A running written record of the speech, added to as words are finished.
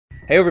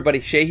Hey everybody,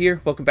 Shay here.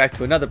 Welcome back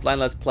to another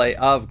blind let's play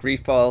of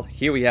GreedFall.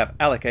 Here we have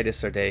Alakaitis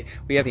Sorde.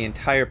 We have the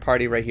entire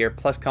party right here,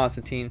 plus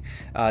Constantine.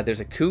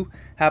 There's a coup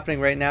happening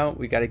right now.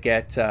 We got to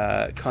get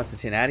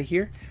Constantine out of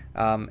here.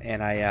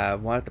 And I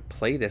wanted to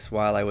play this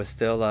while I was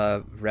still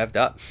revved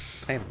up.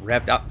 I am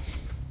revved up.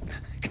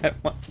 I'm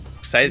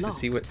excited to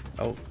see what...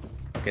 Oh,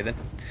 okay then.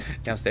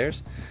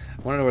 Downstairs.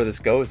 I want to know where this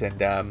goes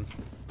and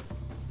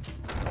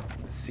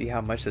see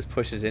how much this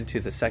pushes into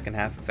the second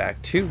half of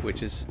Act 2,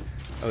 which is...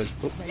 Oh,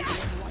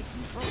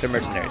 they're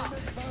mercenaries.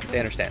 They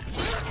understand.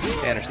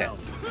 They understand.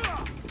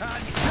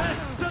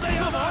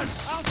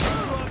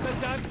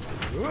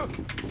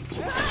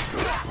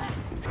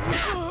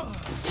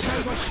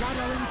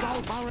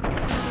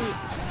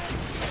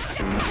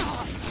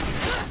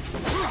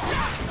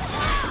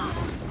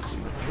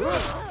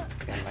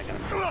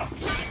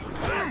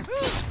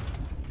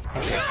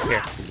 Okay,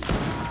 here.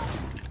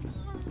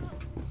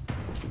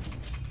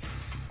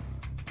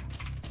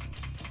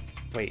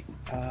 Wait,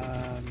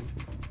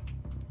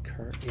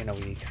 Kurt, you know,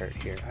 we need Kurt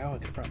here. Oh, I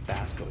could have brought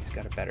Vasco. He's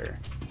got a better...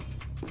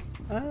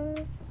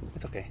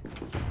 it's okay.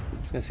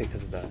 I was gonna say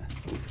because of the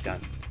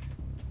gun.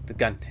 The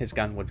gun, his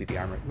gun would be the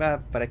armor.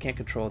 But I can't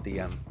control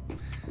the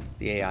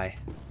AI.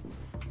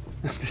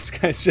 This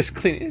guy's just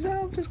cleaning.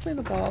 Oh, just clean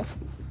the balls.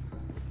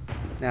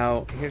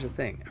 Now, here's the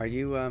thing. Are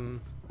you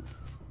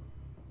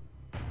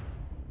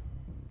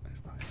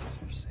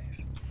safe?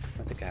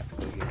 I think I have to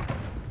go here.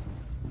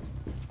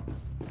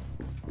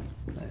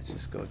 Let's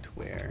just go to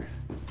where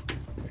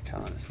they're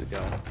telling us to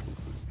go.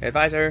 Hey,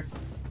 advisor!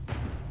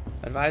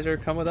 Advisor,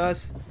 come with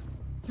us!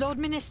 Lord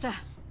Minister,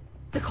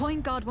 the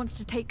Coin Guard wants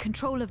to take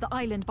control of the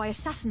island by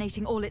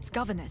assassinating all its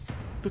governors.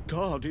 The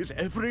Guard is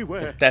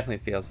everywhere. This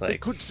definitely feels like... They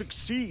could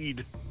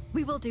succeed.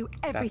 We will do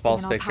everything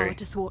in our power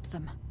to thwart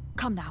them.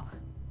 Come now.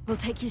 We'll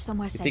take you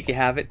somewhere safe. You think you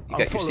have it? You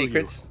got your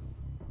secrets?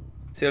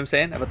 See what I'm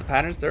saying about the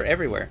patterns? They're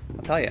everywhere.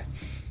 I'll tell you.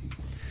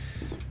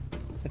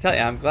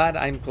 I'm glad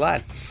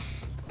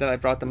that I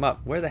brought them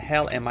up. Where the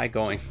hell am I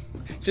going?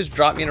 Just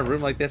drop me in a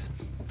room like this?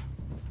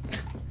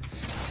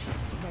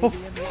 Oh,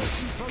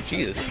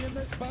 Jesus.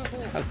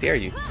 How dare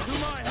you?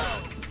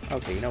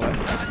 Okay, you know what?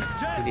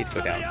 We need to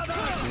go down.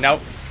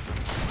 Nope.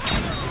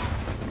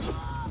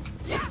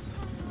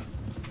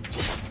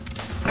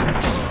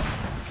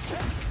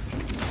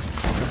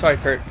 I'm sorry,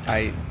 Kurt.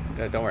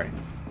 Don't worry.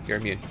 You're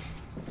immune.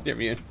 You're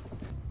immune.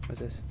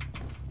 What's this?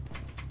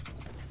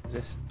 What's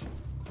this?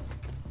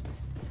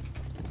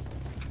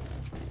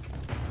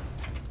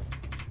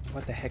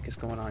 What the heck is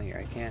going on here?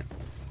 I can't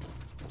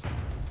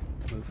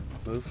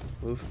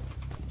move.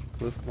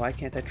 Why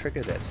can't I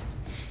trigger this?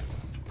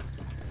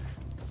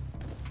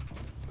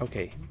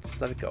 Okay, just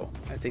let it go.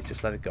 I think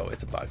just let it go.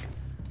 It's a bug.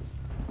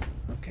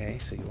 Okay,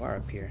 so you are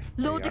up here.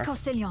 Lord de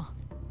Corsillon,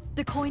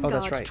 the Coin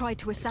Guard tried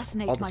to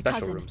assassinate my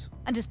cousin rooms.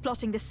 And is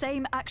plotting the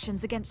same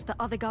actions against the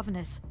other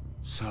governors.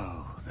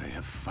 So, they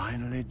have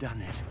finally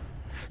done it.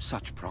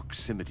 Such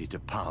proximity to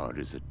power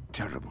is a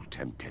terrible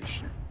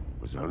temptation.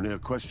 It was only a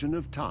question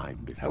of time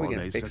before How are we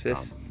gonna fix succumb.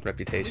 this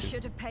reputation? We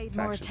should have paid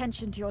more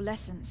attention to your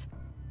lessons.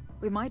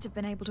 We might have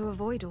been able to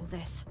avoid all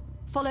this.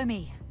 Follow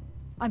me.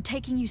 I'm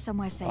taking you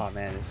somewhere safe. Oh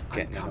man, it's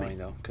getting annoying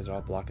though, because they're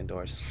all blocking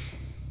doors.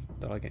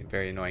 They're all getting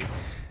very annoying.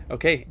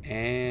 Okay,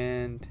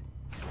 and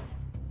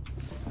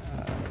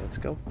let's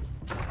go.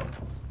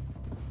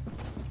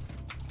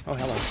 Oh,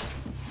 hello.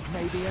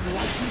 Maybe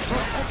enlightenment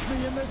protect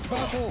me in this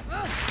battle. To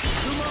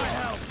my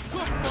help.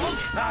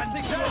 Like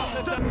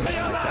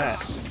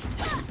that.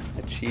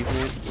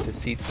 Achievement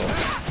deceitful. I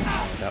don't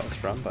know what that was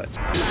from, but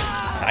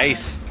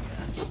nice.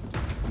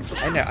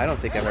 I don't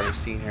think I've ever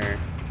seen her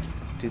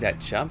do that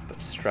jump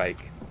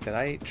strike. Did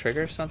I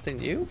trigger something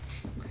new?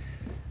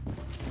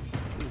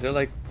 Is there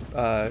like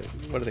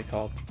what are they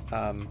called?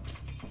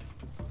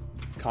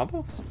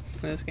 Combos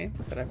in this game?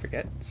 Did I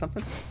forget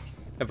something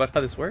about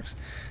how this works?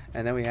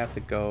 And then we have to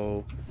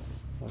go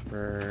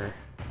over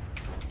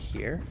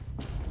here.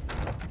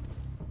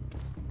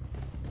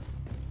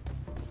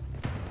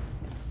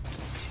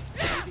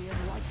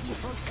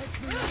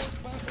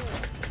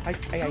 Aye.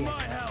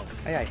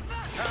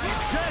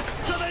 Death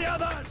to the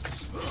others!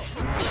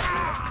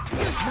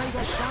 May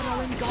the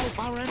shadow engulf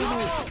our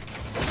enemies.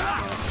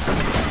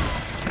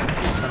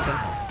 Something?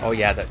 Oh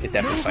yeah, it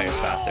definitely fires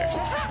faster.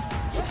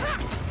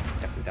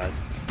 Definitely does.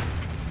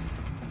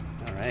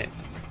 Alright.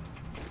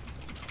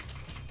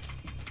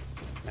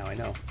 Now I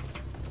know.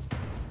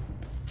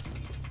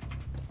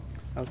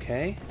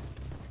 Okay.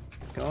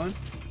 Going.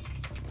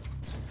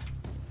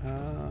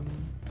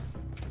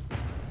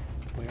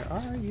 Where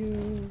are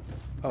you?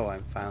 Oh,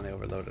 I'm finally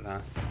overloaded, huh?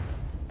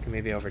 Okay,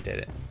 maybe I overdid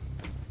it.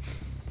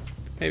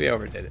 Maybe I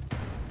overdid it.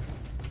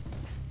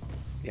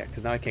 Yeah,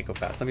 because now I can't go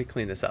fast. Let me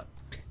clean this up.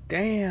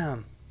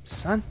 Damn,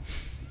 son.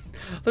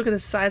 Look at the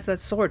size of that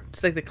sword.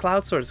 It's like the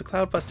cloud sword. It's a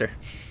cloud buster.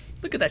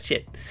 Look at that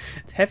shit.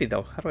 It's heavy,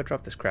 though. How do I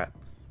drop this crap?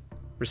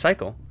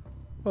 Recycle?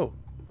 Whoa. What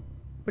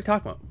are you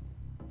talking about?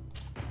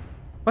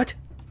 What?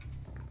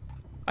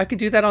 I could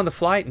do that on the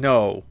fly?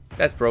 No.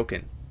 That's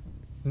broken.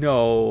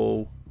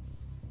 No.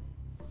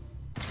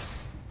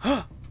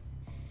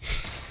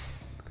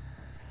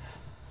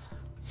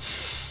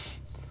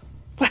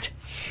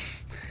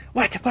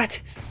 What?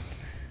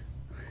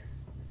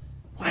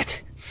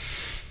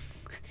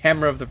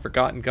 Hammer of the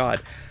Forgotten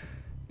God.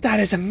 That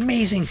is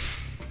amazing.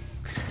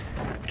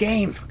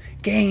 Game.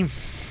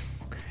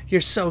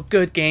 You're so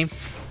good, game.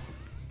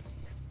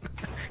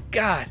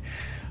 God.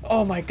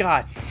 Oh my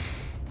God.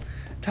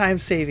 Time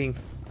saving.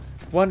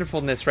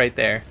 Wonderfulness right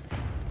there.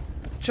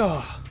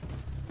 Oh.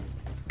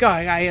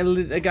 God, I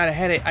got a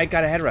headache. I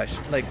got a head rush.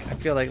 Like, I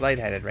feel like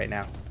lightheaded right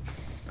now.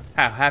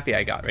 How happy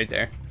I got right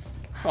there.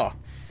 Oh.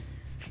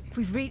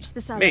 We've reached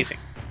the cellar. Amazing.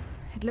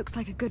 It looks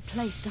like a good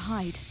place to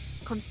hide.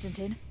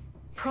 Constantine,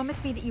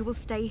 promise me that you will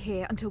stay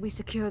here until we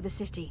secure the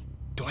city.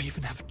 Do I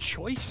even have a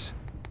choice?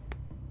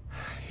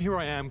 Here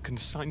I am,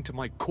 consigned to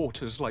my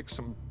quarters like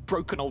some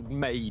broken old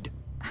maid.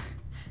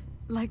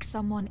 Like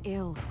someone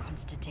ill,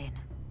 Constantine.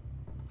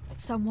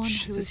 Someone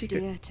who is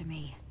dear to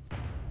me.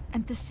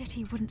 And the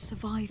city wouldn't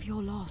survive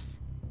your loss.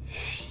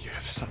 You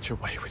have such a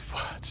way with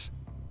words.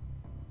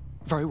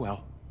 Very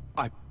well.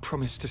 I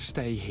promise to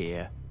stay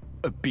here,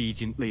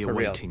 obediently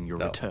awaiting your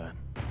return.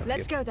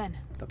 Let's go then.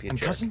 Don't be a And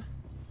jerk. cousin?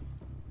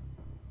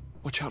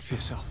 Watch out for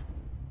yourself.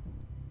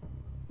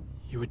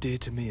 You were dear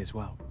to me as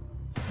well.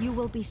 You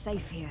will be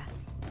safe here.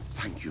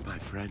 Thank you, my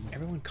friend.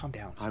 Everyone calm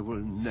down. I will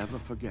never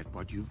forget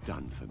what you've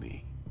done for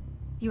me.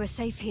 You are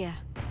safe here.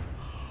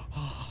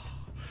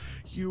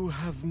 You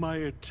have my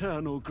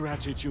eternal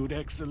gratitude,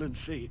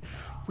 Excellency.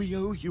 We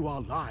owe you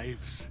our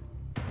lives.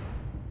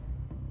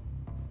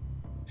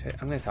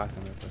 I'm gonna talk to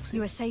them real quick.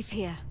 You are safe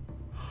here.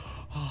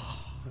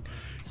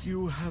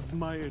 You have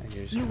my...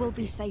 You will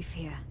be safe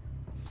here.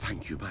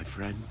 Thank you, my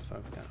friend.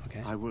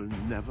 Okay. I will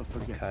never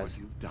forget what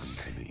you've done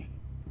for me.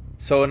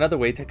 So another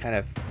way to kind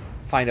of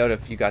find out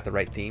if you got the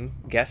right theme,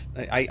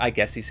 I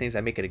guess these things.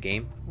 I make it a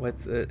game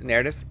with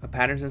narrative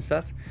patterns and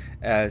stuff.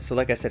 So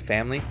like I said,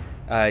 family.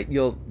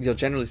 You'll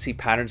generally see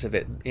patterns of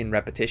it in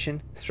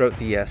repetition throughout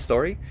the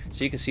story.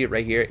 So you can see it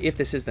right here. If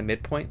this is the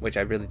midpoint, which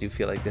I really do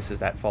feel like this is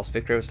that false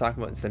victory I was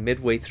talking about, it's the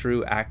midway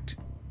through Act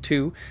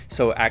 2,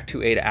 so Act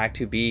 2A to Act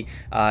 2B,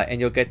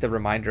 and you'll get the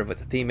reminder of what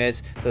the theme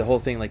is. The whole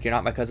thing, like, you're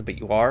not my cousin, but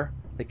you are.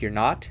 Like, you're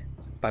not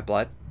by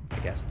blood, I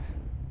guess.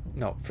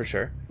 No, for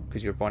sure,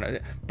 because you were born,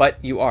 but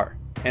you are.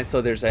 And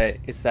so there's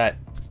it's that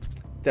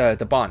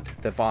the bond,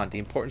 the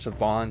importance of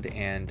bond,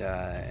 and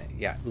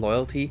yeah,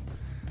 loyalty,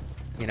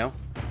 you know,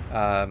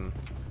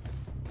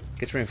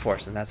 gets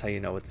reinforced, and that's how you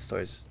know what the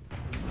story's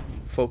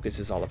focus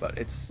is all about.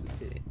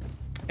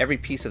 Every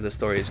piece of the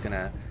story is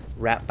gonna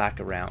wrap back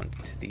around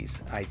to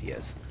these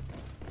ideas.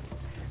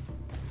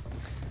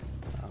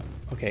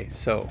 Okay,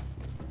 so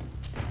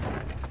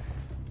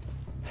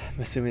I'm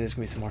assuming there's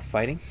gonna be some more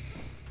fighting.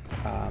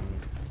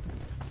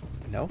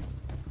 No,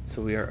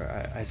 so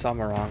I saw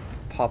Morong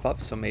pop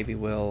up, so maybe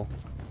we'll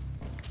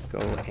go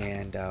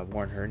and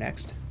warn her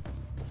next.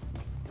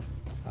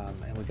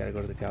 And we gotta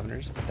go to the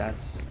governor's, but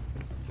that's,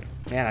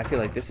 man, I feel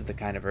like this is the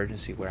kind of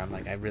urgency where I'm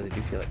like, I really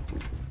do feel like,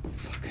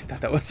 fuck, I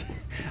thought that was,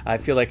 I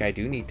feel like I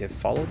do need to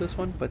follow this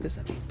one, but this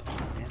is a main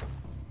plot, man.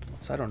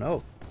 So I don't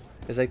know.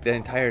 Is like the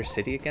entire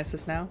city against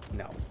us now?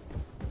 No.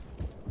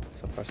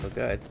 So far so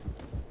good.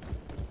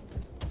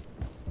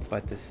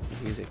 But this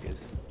music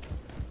is...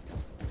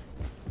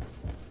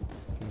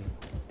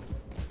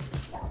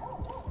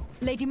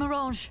 Lady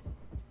Morange,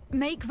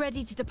 make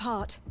ready to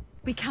depart.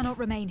 We cannot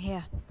remain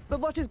here. But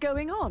what is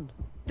going on?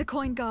 The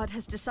Coin Guard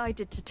has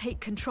decided to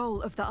take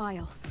control of the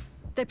Isle.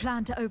 They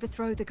plan to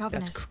overthrow the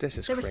governors. This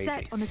is they were crazy.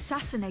 set on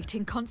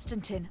assassinating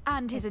Constantine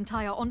and his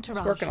entire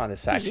entourage. Working on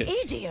this faction.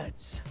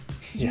 Idiots!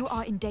 You Yes.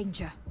 are in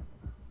danger.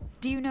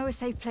 Do you know a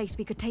safe place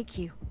we could take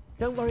you?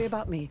 Don't worry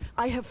about me.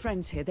 I have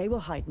friends here. They will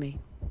hide me.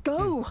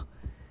 Go!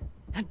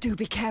 And do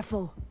be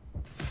careful.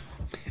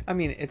 I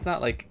mean, it's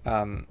not like,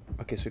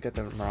 okay, so we got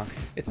the Morong.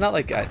 It's not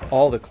like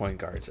all the Coin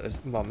Guards.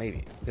 Well,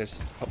 maybe.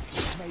 There's, oh.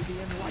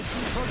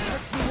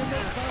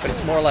 But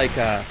it's more like,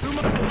 see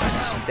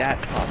that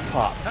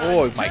pop.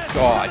 Oh my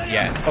god,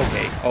 yes.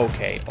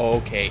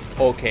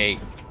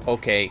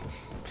 Okay.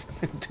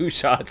 2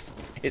 shots.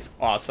 It's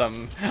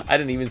awesome. I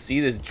didn't even see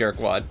this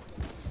jerkwad.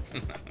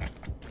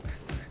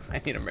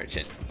 I need a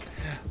merchant.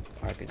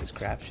 Or I can just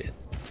grab shit.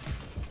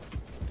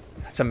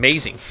 That's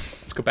amazing.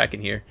 Let's go back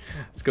in here.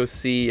 Let's go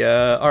see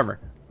armor.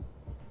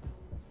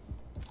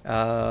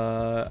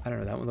 I don't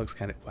know. That one looks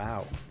kind of,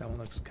 wow. That one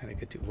looks kind of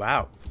good too.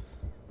 Wow.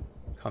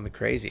 Call me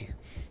crazy.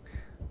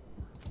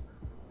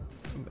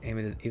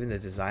 Even the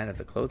design of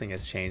the clothing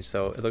has changed,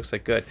 so it looks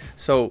like good.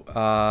 So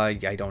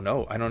yeah, I don't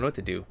know. I don't know what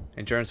to do.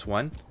 Endurance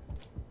 1.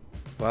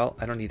 Well,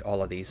 I don't need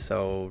all of these,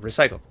 so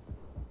recycled.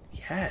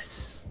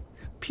 Yes.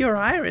 Pure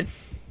iron.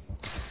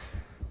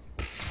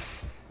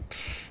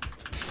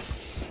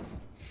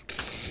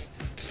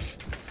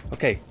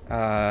 Okay,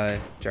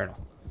 journal.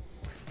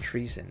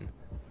 Treason.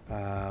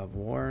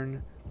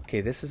 Warn.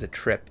 Okay, this is a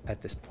trip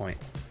at this point.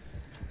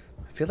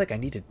 I feel like I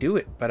need to do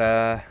it, but,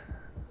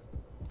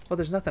 well,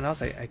 there's nothing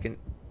else I can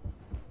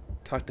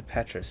talk to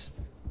Petrus.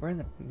 We're in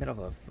the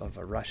middle of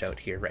a rush out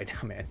here right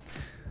now, man.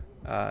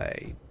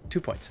 2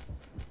 points.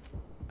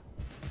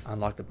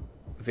 Unlock the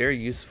very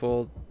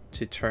useful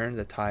to turn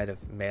the tide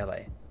of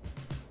melee.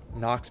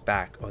 Knocks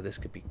back. Oh, this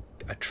could be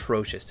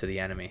atrocious to the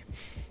enemy.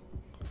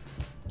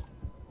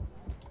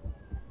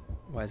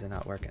 Why is it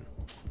not working?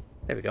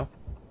 There we go.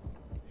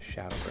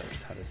 Shadow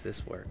burst. How does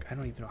this work? I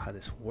don't even know how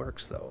this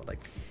works though. Like,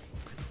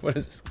 where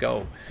does this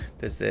go?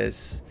 Does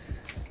this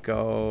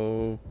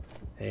go?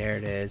 There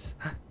it is.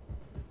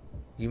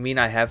 You mean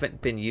I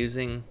haven't been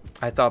using...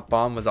 I thought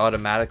bomb was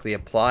automatically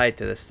applied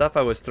to the stuff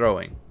I was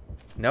throwing.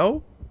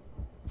 No?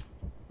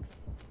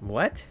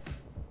 What?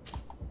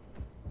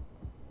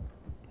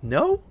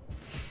 No?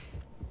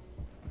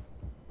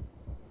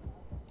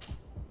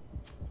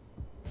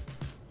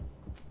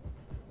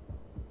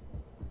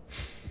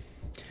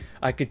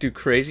 I could do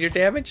crazier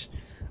damage?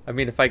 I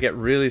mean, if I get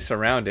really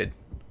surrounded.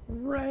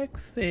 Wreck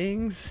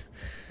things.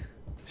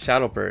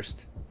 Shadow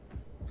burst.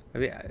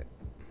 Maybe I...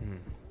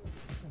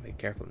 Be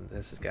careful.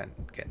 This is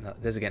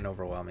getting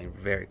overwhelming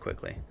very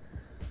quickly.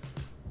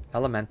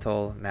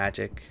 Elemental,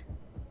 magic,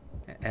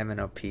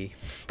 MNOP,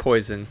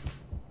 poison.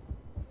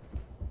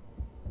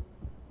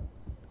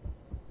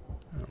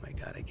 Oh my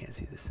god, I can't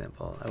see the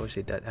symbol. I wish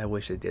they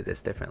did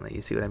this differently.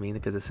 You see what I mean?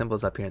 Because the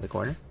symbol's up here in the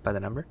corner by the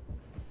number.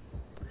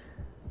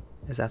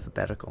 It's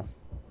alphabetical.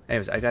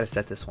 Anyways, I gotta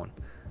set this one.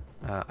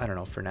 I don't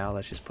know. For now,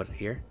 let's just put it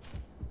here.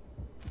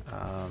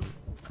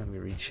 Let me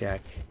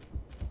recheck.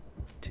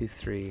 2,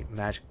 3,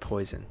 magic,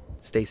 poison,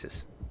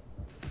 stasis.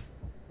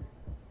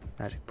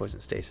 Magic,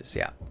 poison, stasis.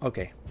 Yeah.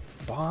 Okay.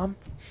 Bomb.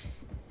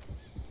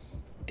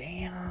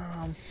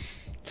 Damn.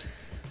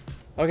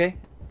 Okay.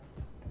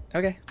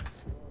 Okay.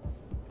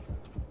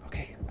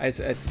 Okay.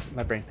 It's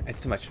my brain.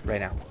 It's too much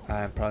right now.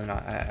 I'm probably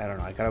not. I don't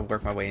know. I gotta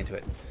work my way into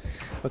it.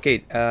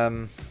 Okay.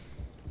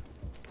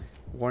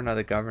 Warn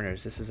other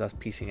governors. This is us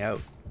piecing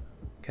out.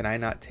 Can I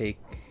not take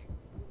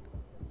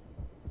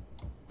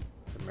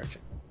the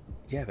merchant?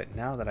 Yeah, but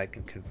now that I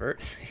can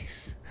convert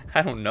things,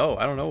 I don't know.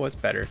 I don't know what's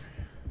better.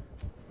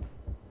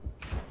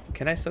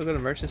 Can I still go to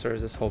merchants, or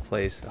is this whole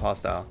place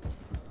hostile?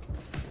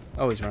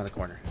 Oh, he's around the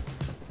corner.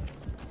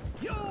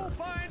 You'll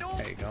find all...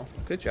 There you go.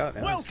 Good job,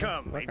 man.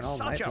 Welcome. It's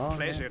such a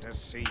pleasure to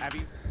see. Have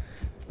you?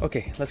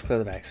 Okay, let's clear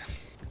the bags.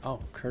 Oh,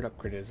 Kurt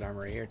upgraded his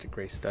armor here to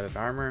gray studded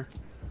armor.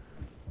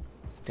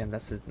 Damn,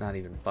 that's not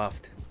even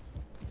buffed.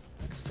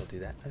 I can still do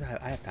that.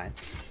 I have time.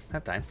 I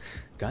have time.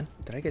 Gun?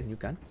 Did I get a new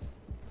gun?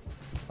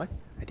 What?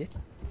 I did?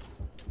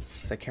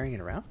 Was I carrying it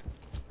around?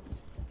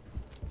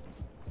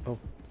 Oh.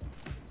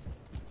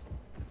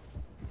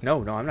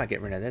 No, I'm not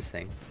getting rid of this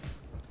thing.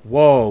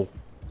 Whoa.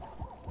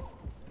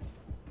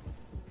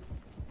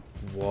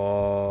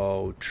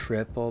 Whoa.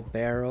 Triple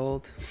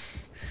barreled.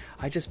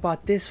 I just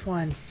bought this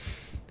one.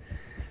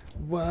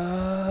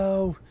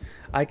 Whoa.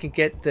 I can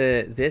get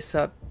this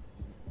up.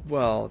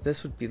 Well,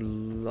 this would be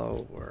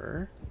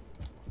lower.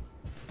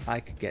 I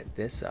could get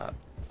this up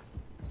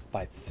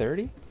by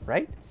 30,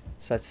 right?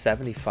 So that's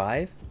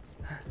 75.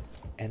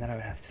 And then I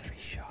would have 3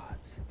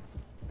 shots.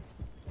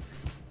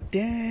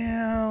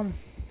 Damn.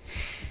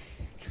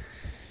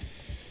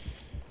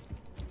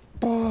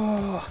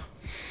 Oh.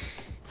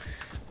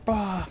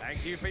 Oh.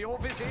 Thank you for your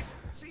visit.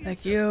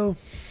 Thank you.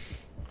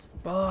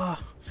 Oh.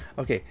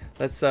 Okay,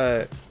 let's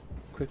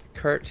quick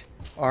Kurt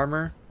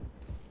armor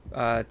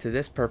to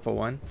this purple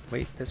one.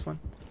 Wait, this one?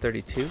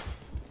 32.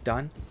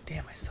 Done.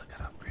 Damn, I still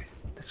got upgraded.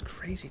 That's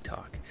crazy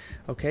talk.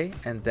 Okay,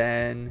 and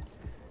then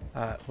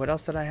what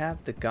else did I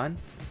have? The gun.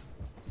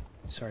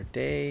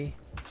 Sarday.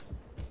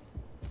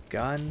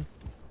 Gun.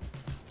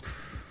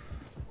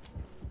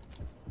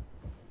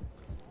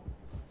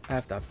 I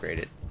have to upgrade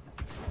it.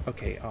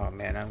 Okay, oh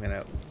man, I'm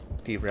gonna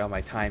derail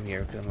my time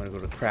here because I'm gonna go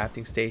to the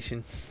crafting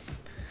station.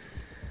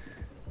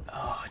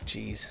 Oh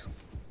jeez.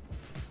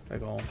 Do I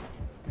go home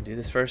and do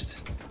this first?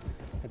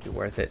 That'd be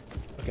worth it.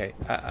 Okay,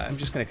 I'm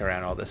just gonna go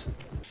around all this.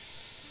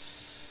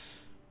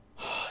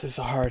 This is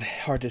a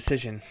hard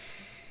decision.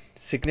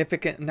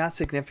 Not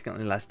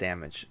significantly less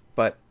damage,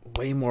 but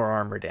way more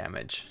armor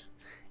damage,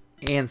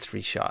 and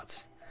 3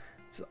 shots.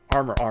 So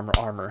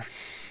armor.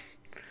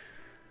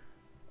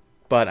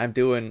 But I'm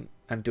doing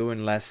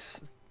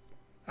less,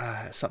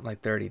 something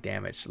like 30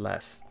 damage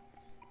less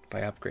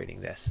by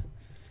upgrading this.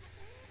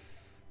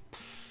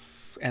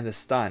 And the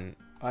stun,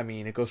 I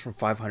mean, it goes from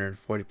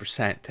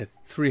 540% to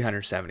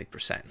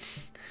 370%.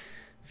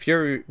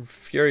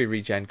 Fury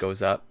regen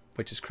goes up,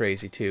 which is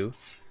crazy too.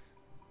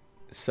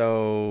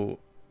 So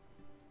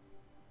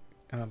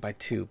by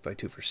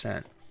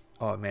 2%.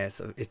 Oh man,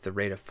 it's the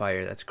rate of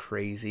fire. That's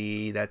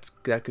crazy. That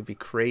could be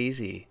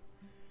crazy.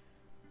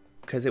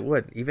 Because it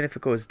would, even if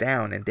it goes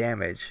down in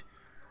damage,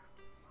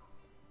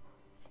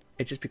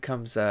 it just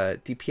becomes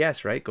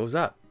DPS, right? Goes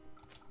up.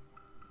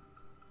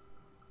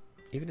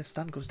 Even if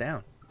stun goes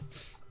down.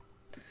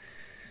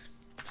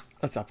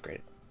 Let's upgrade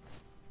it.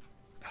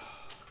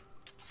 Oh,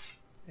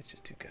 it's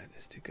just too good.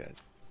 It's too good.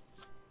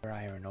 Pure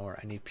iron ore.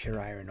 I need pure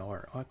iron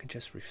ore. Oh, I could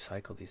just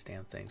recycle these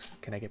damn things.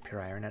 Can I get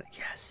pure iron out?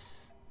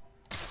 Yes.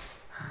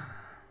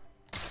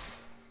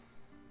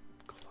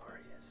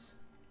 Glorious.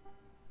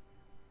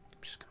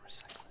 I'm just gonna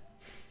recycle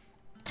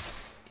it.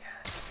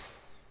 Yes.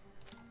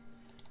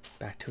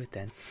 Back to it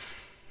then.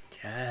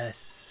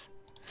 Yes.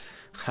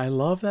 I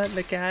love that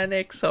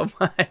mechanic so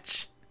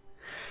much.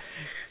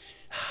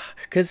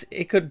 Because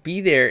it could be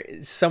there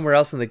somewhere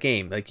else in the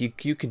game. Like,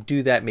 you could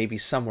do that maybe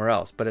somewhere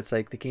else. But it's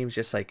like, the game's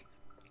just like,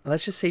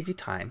 let's just save you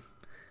time.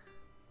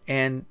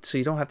 And so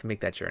you don't have to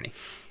make that journey.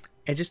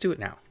 And just do it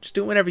now. Just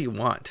do it whenever you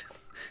want.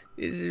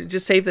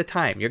 Just save the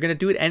time. You're going to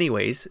do it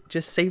anyways.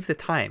 Just save the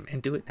time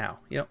and do it now.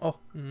 You know, oh.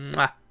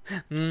 Mwah.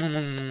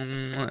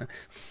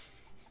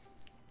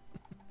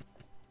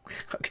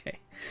 Okay.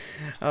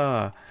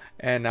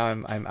 And now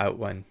I'm out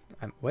one.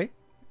 Wait.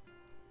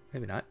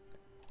 Maybe not.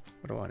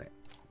 What do I want to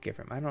give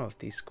him? I don't know if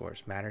these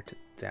scores matter to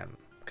them.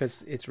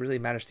 Because it really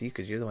matters to you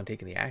because you're the one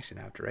taking the action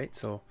after, right?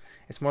 So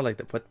it's more like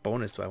what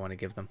bonus do I want to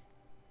give them?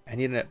 I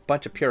need a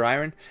bunch of pure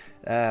iron,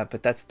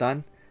 but that's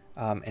done.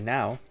 And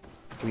now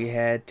we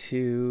head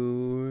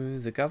to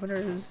the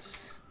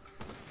governor's.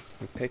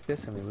 We pick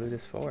this and we move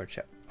this forward.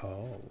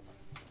 Oh.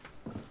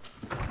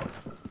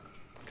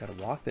 Gotta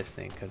walk this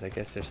thing because I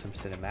guess there's some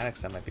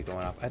cinematics that might be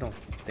going off. I don't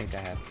think I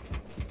have.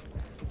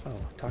 Oh,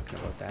 talking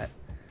about that.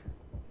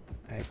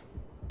 I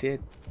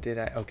did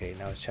I? Okay,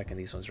 now I was checking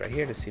these ones right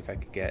here to see if I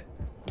could get.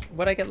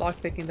 Would I get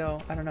lockpicking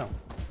though? I don't know.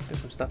 There's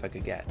some stuff I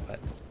could get, but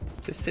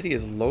this city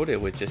is loaded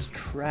with just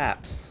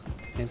traps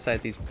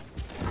inside these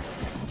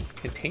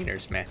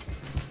containers, man.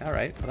 All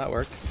right, well that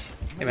worked.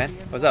 Hey man,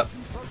 what's up?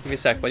 Give me a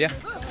sec, will ya?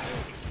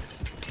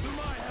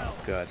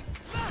 Good.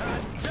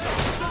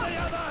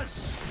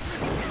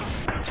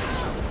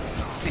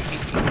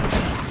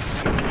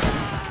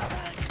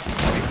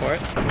 Wait for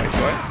it. Wait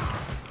for it.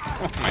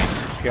 Oh my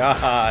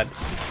god.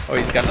 Oh,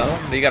 he's got another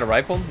one? You got a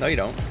rifle? No, you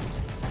don't.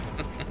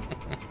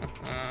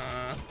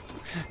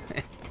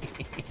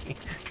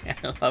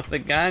 I love the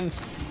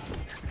guns.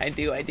 I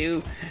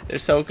do. They're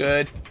so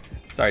good.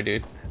 Sorry,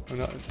 dude.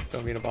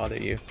 Don't mean to bother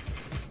you.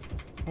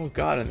 Oh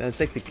god, and that's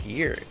like the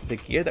gear. The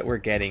gear that we're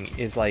getting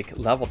is like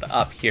leveled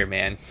up here,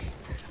 man.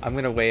 I'm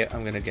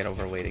gonna get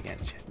overweight again.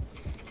 Shit.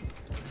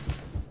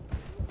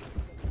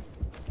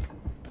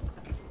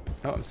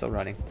 Oh, I'm still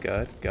running.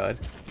 Good.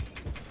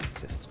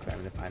 Just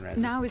grabbing the pine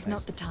resin. Now is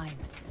not the time.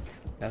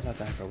 Now's not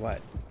time for what?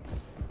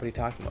 What are you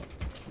talking about?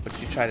 What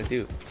did you try to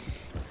do?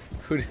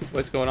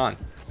 What's going on?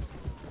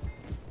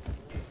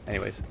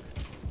 Anyways.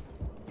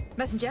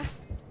 Messenger,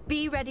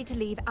 be ready to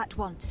leave at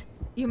once.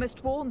 You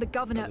must warn the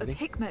governor of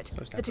Hikmet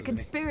that a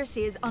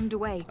conspiracy is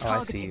underway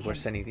targeting him. We're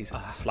sending these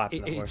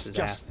slapping the horse's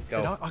ass.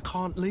 Go. I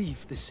can't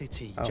leave the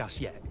city just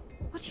yet.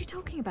 What are you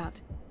talking about?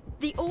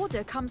 The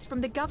order comes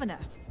from the governor.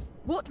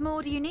 What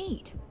more do you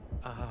need?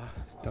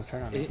 Don't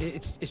turn on me.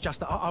 It's just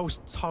that I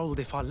was told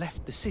if I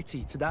left the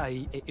city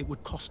today, it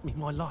would cost me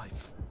my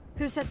life.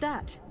 Who said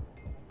that?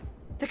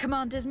 The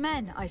commander's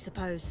men, I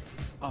suppose.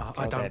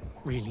 I don't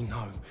really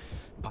know,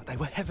 but they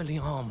were heavily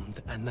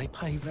armed and they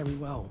pay very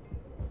well.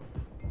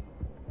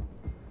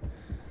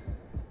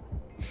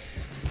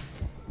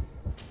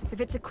 If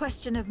it's a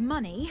question of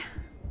money,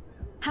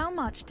 how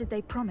much did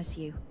they promise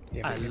you?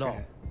 Yeah, a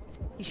lot.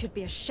 You should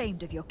be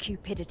ashamed of your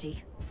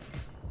cupidity.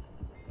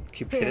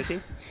 Cupidity?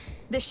 Here,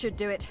 this should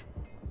do it.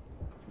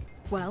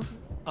 Well?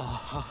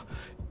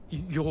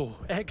 Your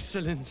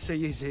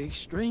Excellency is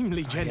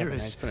extremely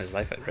generous. He's putting his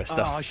life at risk,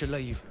 though. I should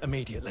leave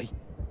immediately.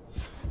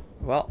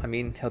 Well, I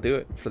mean, he'll do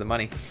it for the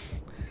money.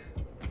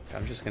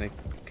 I'm just gonna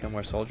kill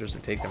more soldiers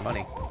and take their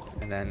money,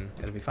 and then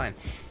it'll be fine.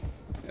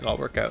 It'll all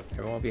work out.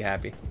 Everyone will be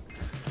happy.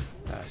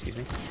 Excuse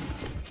me.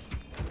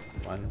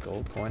 One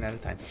gold coin at a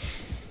time.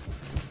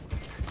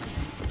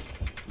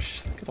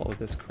 Look at all of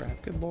this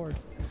crap. Good lord.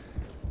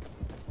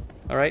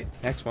 All right,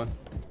 next one.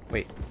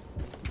 Wait,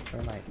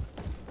 where am I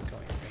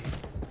going?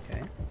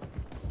 Right. Okay.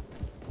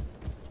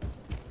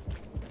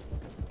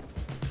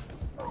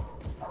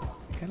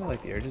 I kind of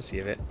like the urgency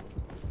of it.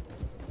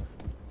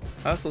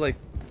 I also like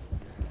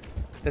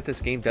that this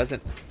game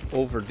doesn't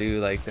overdo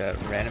like the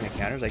random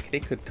encounters. Like they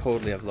could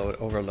totally have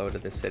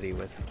overloaded the city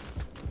with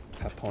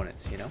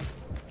opponents, you know,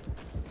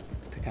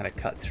 to kind of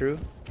cut through,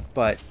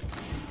 but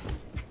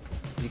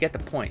you get the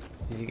point.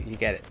 You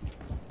get it,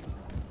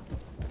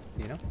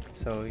 you know.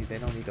 So they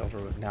don't need to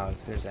overload. Now,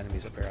 if there's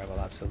enemies over here, I will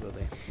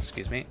absolutely.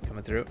 Excuse me,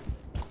 coming through.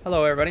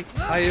 Hello, everybody.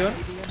 How you doing?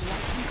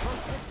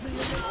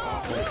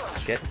 Oh,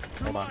 shit.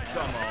 Hold on.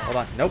 Hold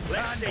on. Nope. Oh,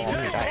 I'm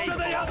gonna die.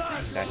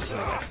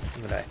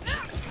 I'm gonna die.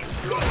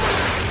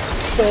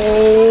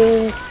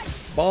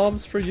 Oh,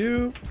 bombs for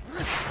you.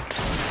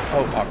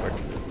 Oh, awkward.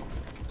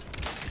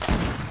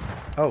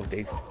 Oh,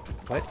 they.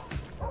 What?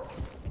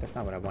 That's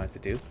not what I wanted to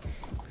do.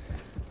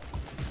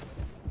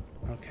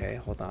 Okay,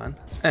 hold on.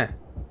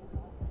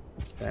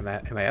 Am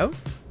I out?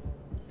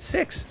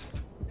 6.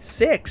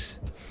 6.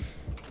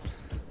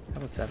 How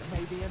about 7?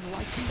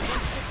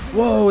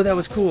 Whoa, that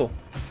was cool.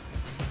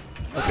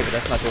 Okay, but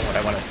that's not doing what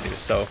I wanted to do.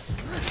 So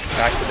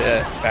back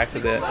to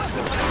the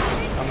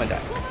I'm gonna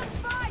die.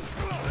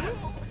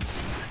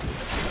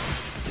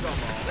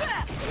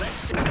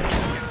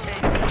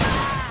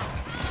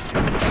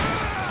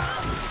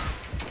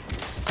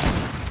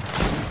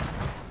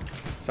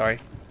 Sorry.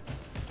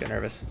 Get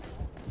nervous.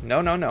 No.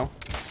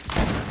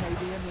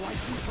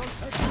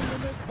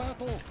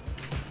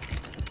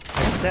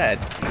 I said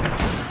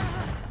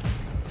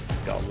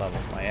skull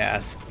levels my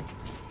ass.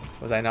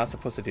 Was I not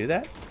supposed to do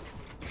that?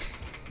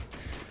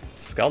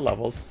 Skull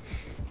levels.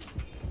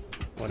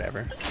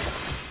 Whatever.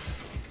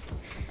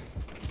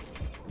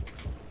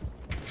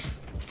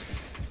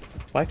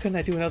 Why couldn't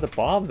I do another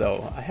bomb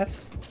though? I have.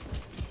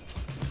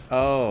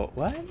 Oh,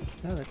 what?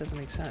 No, that doesn't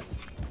make sense.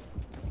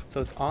 So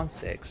it's on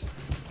 6.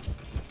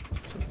 I'm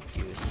so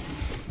confused.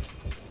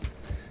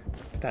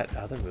 That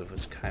other move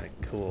was kind of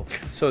cool.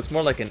 So it's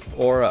more like an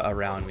aura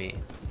around me.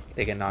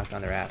 They get knocked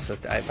on their ass. So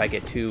if I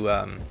get too,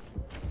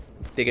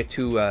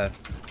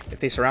 if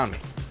they surround me,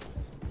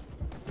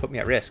 put me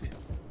at risk.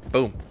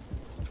 Boom.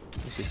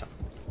 Let me see something.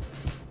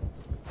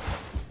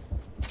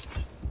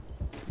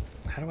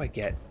 How do I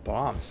get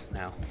bombs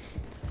now?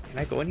 Can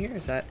I go in here?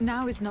 Is that...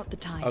 Now is not the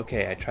time.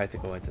 Okay, I tried to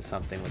go into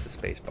something with the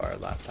space bar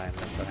last time.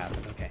 That's what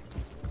happened. Okay.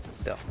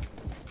 Still.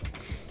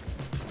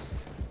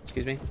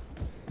 Excuse me.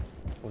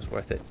 It was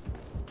worth it.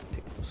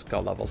 Take those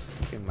skull levels.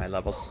 Give me my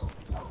levels.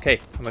 Okay,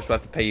 how much do I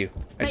have to pay you?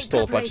 I just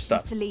stole a bunch of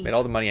stuff. Made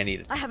all the money I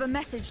needed. I have a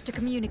message to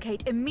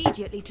communicate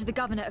immediately to the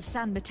governor of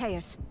San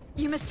Mateus.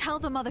 You must tell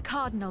the Mother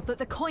Cardinal that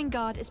the Coin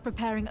Guard is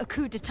preparing a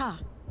coup d'etat.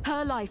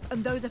 Her life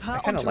and those of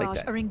her entourage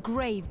are in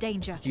grave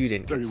danger. You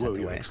didn't get Very well,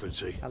 Your away.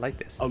 Excellency. I like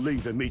this. I'll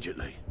leave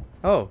immediately.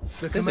 Oh,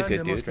 the there's a good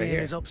commander dude must be right in here.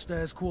 his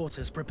upstairs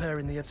quarters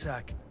preparing the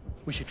attack.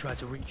 We should try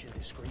to reach him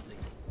discreetly.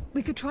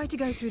 We could try to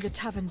go through the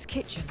tavern's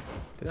kitchen.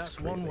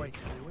 That's one way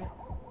to do it.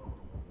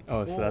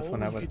 Oh, so that's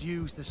when I we would... could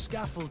use the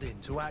scaffolding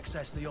to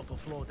access the upper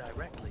floor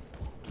directly.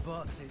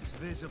 But it's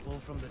visible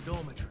from the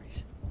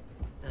dormitories.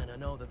 And I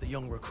know that the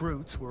young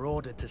recruits were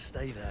ordered to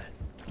stay there.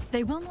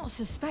 They will not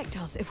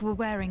suspect us if we're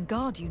wearing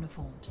guard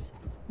uniforms.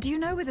 Do you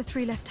know where the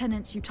 3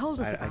 lieutenants you told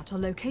us about are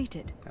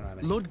located?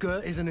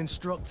 Ludger is an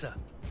instructor.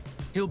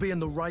 He'll be in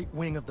the right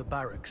wing of the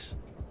barracks.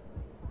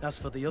 As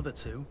for the other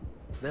 2,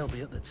 they'll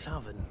be at the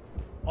tavern.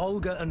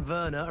 Olga and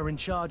Werner are in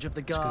charge of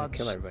the guards.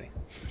 Kill everybody.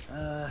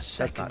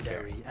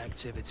 Secondary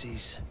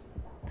activities.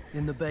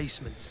 In the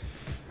basement.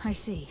 I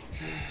see.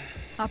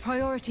 Our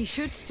priority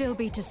should still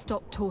be to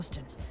stop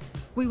Torsten.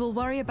 We will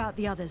worry about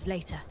the others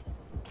later.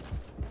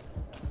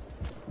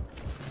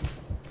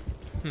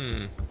 I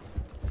mean,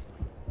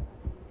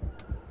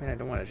 I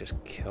don't want to just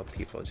kill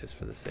people just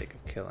for the sake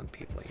of killing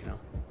people, you know?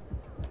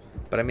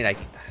 But I mean, I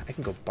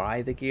can go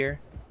buy the gear.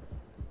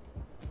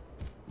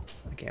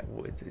 I can't...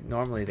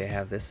 Normally they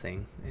have this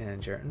thing.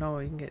 And no,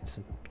 you can get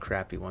some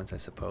crappy ones, I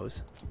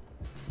suppose.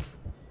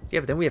 Yeah,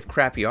 but then we have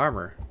crappy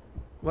armor.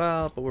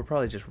 Well, but we're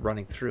probably just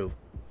running through.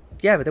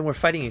 Yeah, but then we're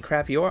fighting in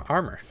crappy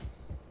armor.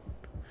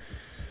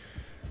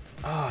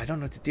 Oh, I don't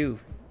know what to do.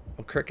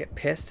 Will Kurt get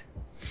pissed?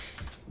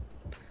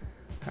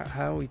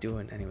 How are we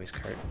doing anyways,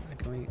 Kurt?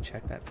 Can we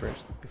check that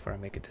first before I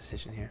make a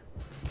decision here?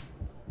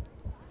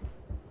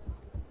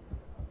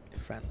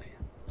 Friendly.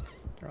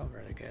 They're all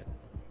really good.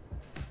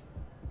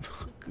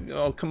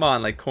 Oh, come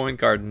on. Like, Coin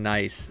Guard,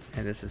 nice.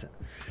 And this is...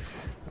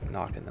 I'm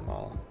knocking them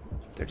all.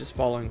 They're just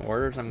following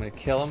orders. I'm going to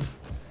kill them.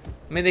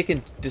 I mean, they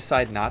can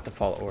decide not to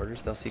follow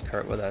orders. They'll see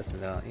Kurt with us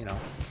and they'll, you know...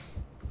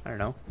 I don't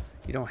know.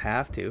 You don't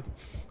have to. You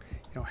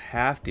don't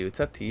have to. It's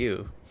up to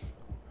you.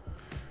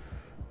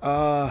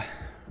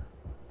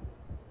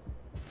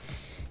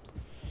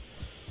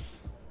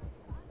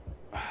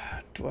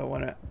 Do I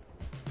want to...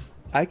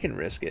 I can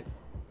risk it.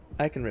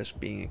 I can risk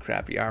being in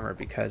crappy armor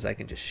because I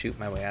can just shoot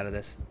my way out of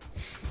this.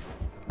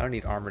 I don't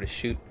need armor to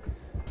shoot.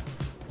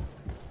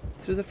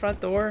 Through the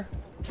front door?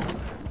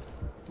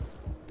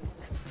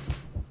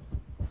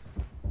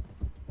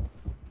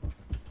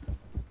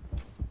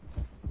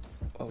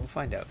 Oh, we'll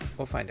find out.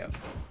 We'll find out.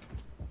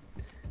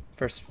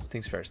 First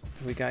things first.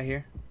 What we got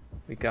here?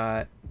 We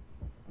got...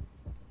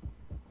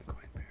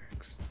 Coin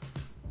barracks.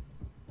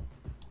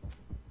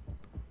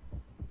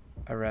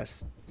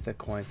 Arrest the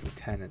coins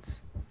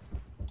lieutenants.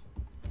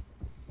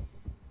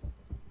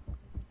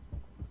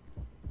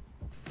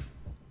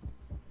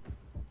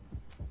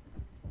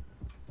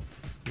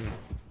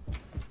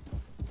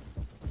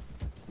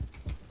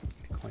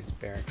 Coins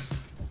barracks.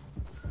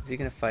 Is he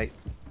gonna fight?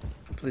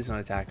 Please don't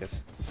attack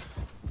us.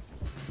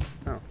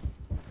 Oh.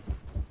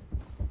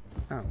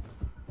 Oh.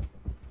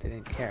 They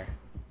didn't care.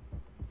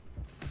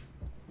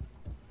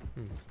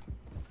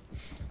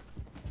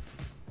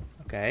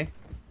 Okay.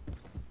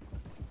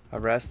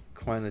 Arrest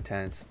coin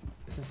lieutenants.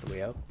 Is this the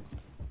way out?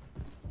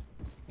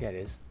 Yeah, it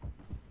is.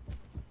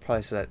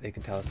 Probably so that they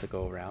can tell us to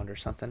go around or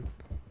something.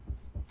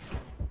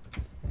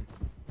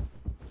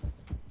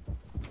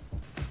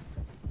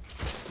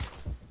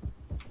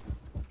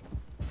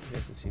 He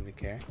doesn't seem to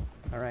care.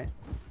 Alright.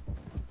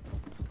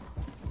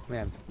 I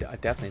mean, I'm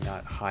definitely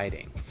not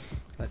hiding.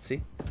 Let's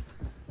see.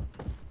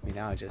 I mean,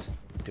 now I'm just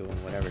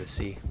doing whatever to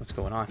see what's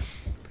going on.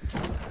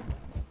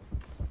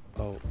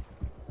 Oh.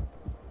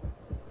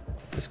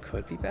 This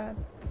could be bad.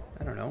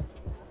 I don't know.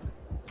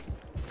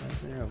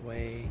 Wasn't there a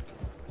way?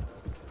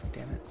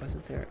 Damn it.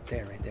 Wasn't there?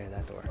 There, right there,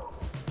 that door.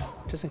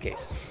 Just in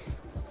case.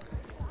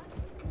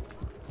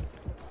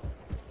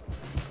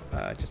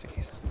 Just in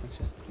case. Let's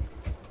just...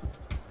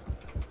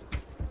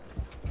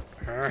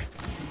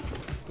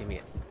 Give me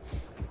it.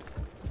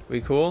 We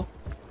cool?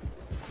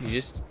 You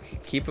just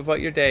keep about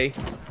your day.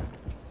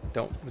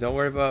 Don't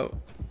worry about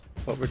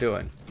what we're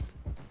doing.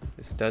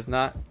 This does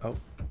not. Oh,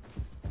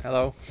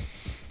 hello.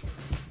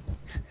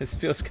 This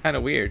feels kind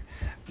of weird.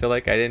 I feel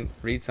like I didn't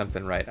read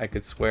something right. I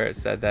could swear it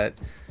said that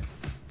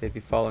they'd be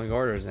following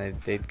orders and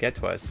they'd get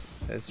to us.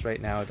 This right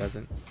now it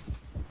doesn't.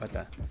 What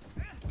the?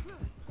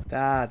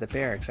 Ah, the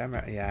barracks. I'm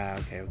right. Yeah.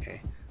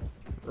 Okay.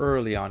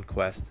 Early on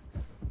quest,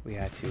 we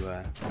had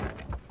to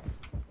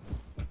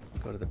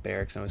go to the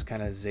barracks, and it was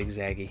kind of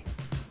zigzaggy.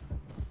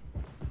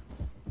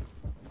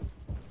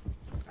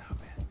 Oh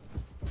man,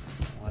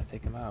 I don't want to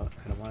take him out.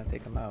 I don't want to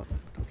take him out.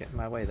 Don't get in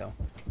my way though.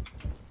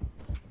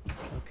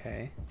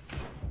 Okay.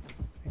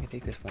 I can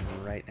take this one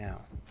right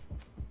now.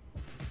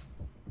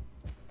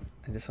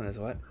 And this one is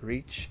what?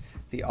 Reach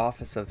the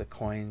office of the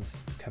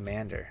coin's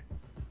commander.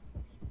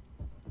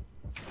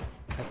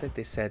 I think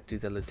they said do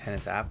the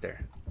lieutenants after.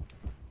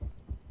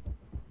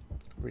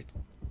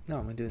 No,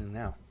 I'm gonna do them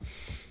now.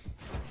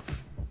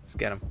 Let's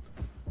get him.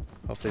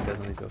 Hopefully it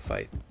doesn't lead to a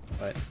fight.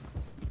 But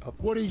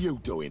what are you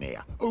doing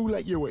here? Who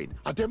let you in?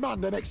 I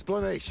demand an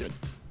explanation.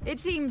 It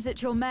seems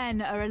that your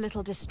men are a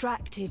little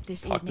distracted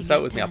this evening. Talk this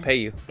out with me, I'll pay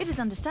you. It is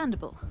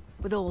understandable,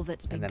 with all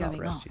that's been going on. And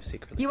then I'll arrest you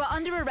secretly. You are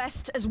under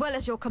arrest, as well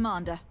as your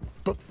commander.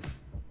 But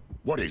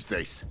what is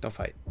this? Don't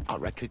fight. I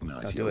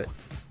recognize Don't you. do it.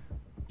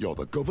 You're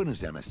the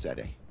governor's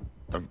emissary.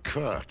 And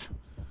Kurt,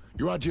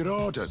 you had your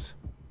orders.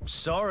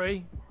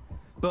 Sorry,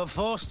 but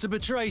forced to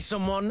betray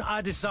someone,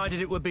 I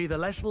decided it would be the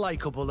less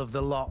likable of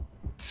the lot.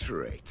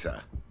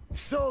 Traitor.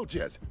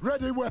 Soldiers,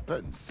 ready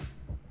weapons.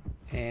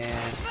 And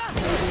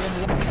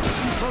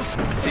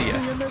see ya.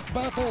 In this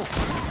battle.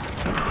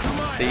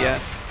 See ya.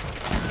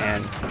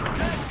 And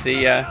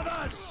see ya.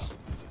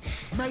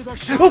 May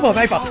the Oh, my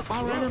knife help up.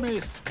 our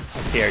enemies.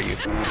 How dare you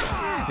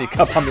sneak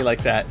up on me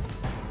like that?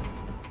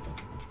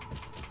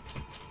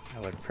 I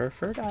would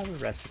prefer to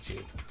have arrested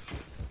you.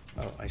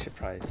 Oh, I should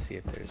probably see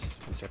if is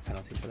there a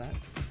penalty for that?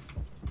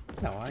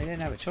 No, I didn't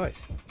have a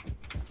choice.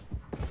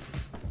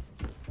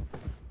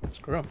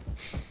 Screw him.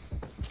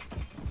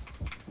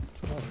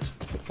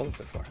 That's what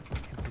bullets are for.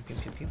 Pew, pew,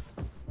 pew, pew.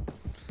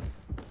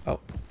 Oh,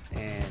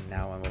 and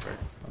now I'm over.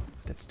 Oh,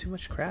 that's too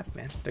much crap,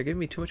 man. They're giving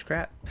me too much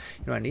crap.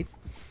 You know what I need?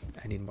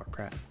 I need more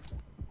crap.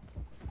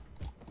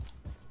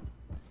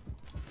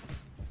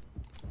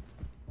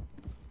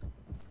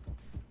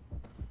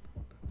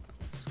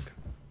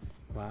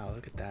 Wow,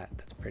 look at that.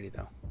 That's pretty,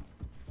 though.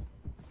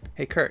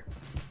 Hey, Kurt.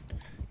 You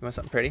want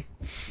something pretty?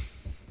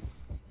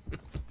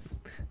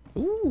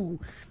 Ooh.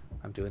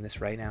 I'm doing this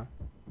right now.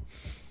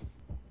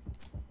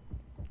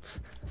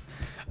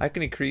 I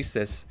can increase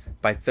this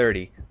by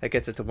 30. That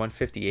gets it to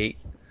 158.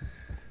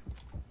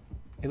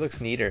 It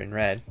looks neater in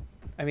red.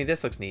 I mean,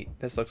 this looks neat.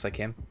 This looks like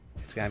him.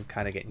 I'm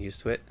kind of getting used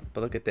to it.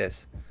 But look at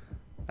this.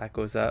 That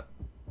goes up.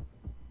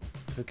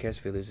 Who cares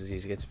if he loses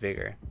these? He gets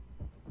bigger.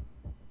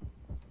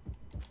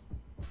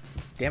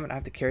 Damn it, I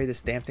have to carry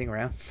this damn thing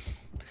around.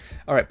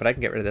 Alright, but I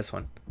can get rid of this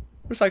one.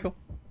 Recycle.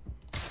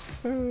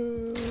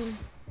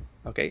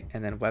 Okay,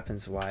 and then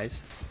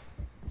weapons-wise.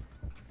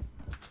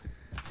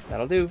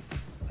 That'll do.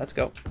 Let's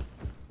go.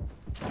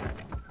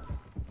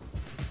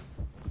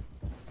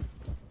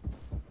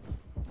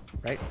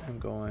 Right, I'm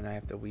going, I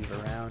have to weave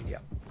around.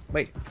 Yep.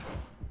 Wait.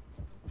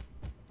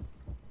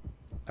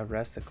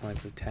 Arrest the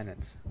coin's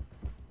lieutenants.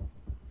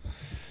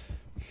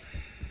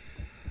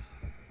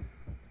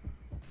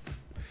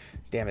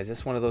 Damn, is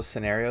this one of those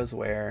scenarios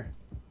where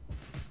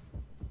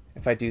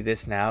if I do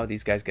this now,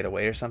 these guys get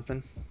away or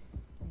something?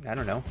 I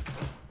don't know.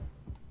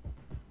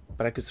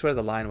 But I could swear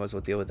the line was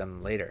we'll deal with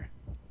them later.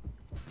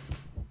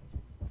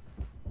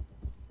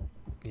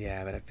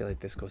 Yeah, but I feel like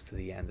this goes to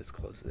the end. This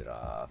closes it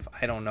off.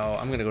 I don't know.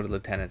 I'm going to go to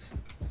lieutenants.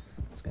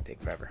 It's going to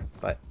take forever.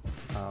 But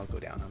I'll go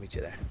down. I'll meet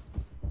you there.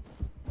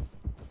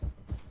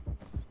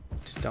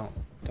 Just don't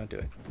do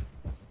it.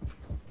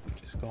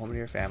 Just go home to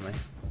your family.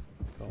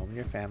 Go home to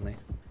your family.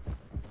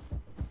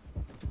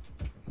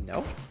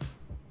 No?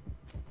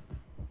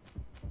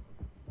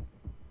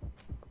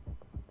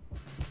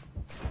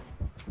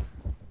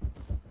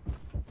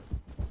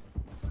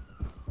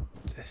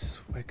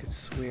 I could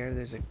swear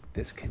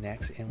this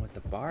connects in with the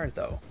bar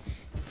though.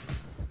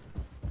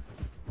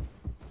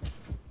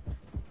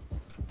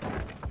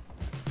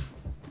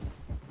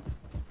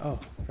 Oh,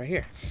 right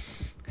here.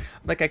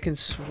 Like I can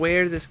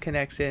swear this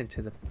connects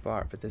into the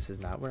bar, but this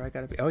is not where I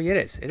gotta be. Oh, yeah, it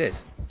is. It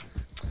is.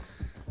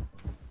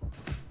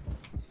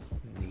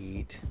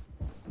 Neat.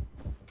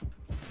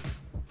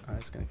 Oh,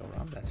 it's gonna go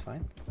wrong. That's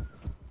fine.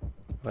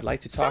 I would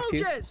like to talk to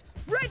you. Soldiers,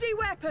 ready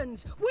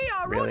weapons. We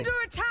are Really? under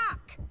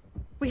attack.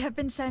 We have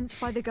been sent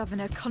by the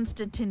governor,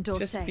 Constantin d'Orsay.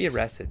 Just be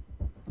arrested.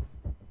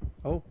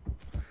 Oh.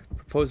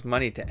 Propose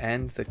money to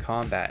end the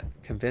combat.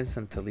 Convince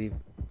them to leave.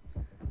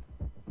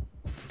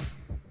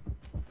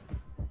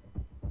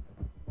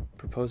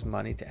 Propose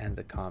money to end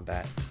the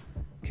combat.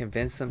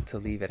 Convince them to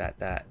leave it at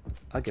that.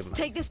 I'll give them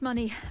money. Take this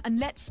money and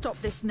let's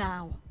stop this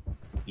now.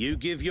 You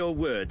give your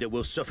word that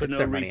we'll suffer It's no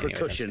their money anyways, I'm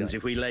repercussions stealing.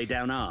 if we lay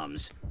down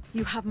arms.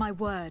 You have my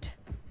word.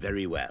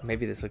 Very well.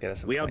 Maybe this will get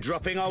us some We are points.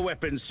 dropping our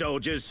weapons,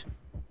 soldiers.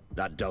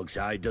 That dog's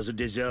hide doesn't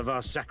deserve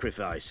our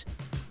sacrifice.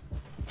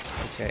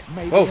 Okay.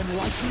 May Whoa! the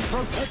enlightened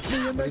protect me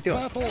in What are this you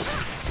doing? battle.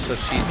 So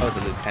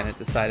the lieutenant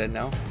decided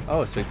no.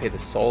 Oh, so we pay the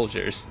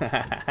soldiers.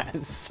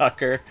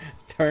 Sucker,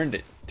 turned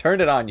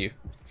it on you.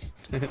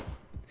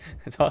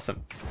 That's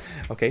awesome.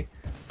 Okay.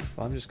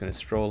 Well, I'm just gonna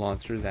stroll on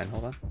through then.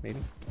 Hold on, maybe.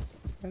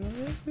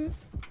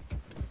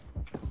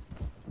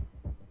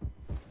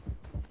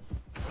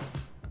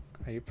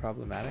 Are you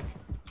problematic?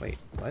 Wait,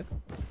 what?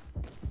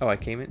 Oh, I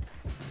came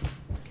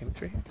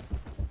through here?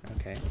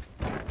 Okay.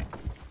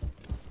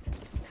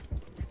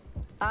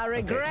 I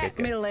regret,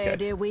 good, my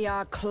lady, good. we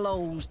are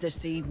closed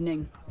this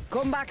evening.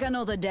 Come back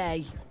another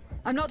day.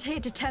 I'm not here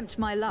to tempt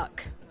my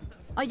luck.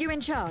 Are you in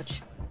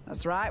charge?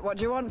 That's right, what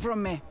do you want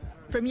from me?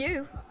 From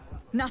you?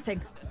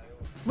 Nothing.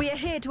 We are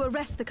here to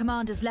arrest the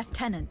commander's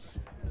lieutenants.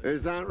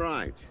 Is that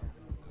right?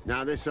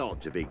 Now this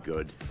ought to be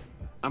good.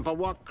 And for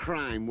what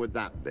crime would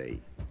that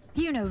be?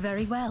 You know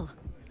very well.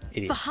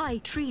 Idiot. For high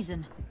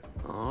treason.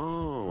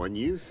 Oh, and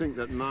you think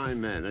that my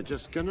men are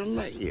just gonna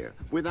let you,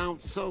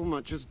 without so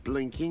much as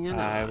blinking an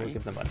eye? I will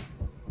give them money.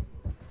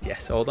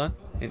 Yes, hold on.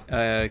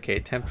 Okay,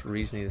 attempt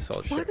reasoning the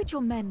soldier. Why would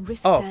your men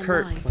risk Oh, their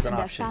Kurt lives was an and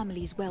their option.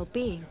 families'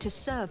 well-being to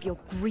serve your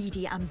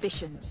greedy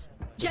ambitions?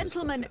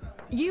 Gentlemen,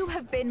 you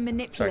have been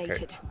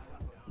manipulated.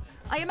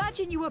 I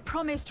imagine you were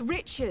promised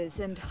riches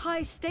and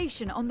high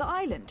station on the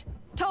island.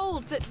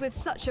 Told that with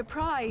such a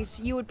prize,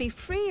 you would be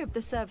free of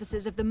the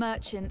services of the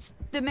merchants,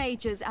 the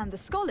mages, and the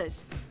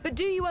scholars. But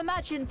do you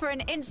imagine for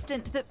an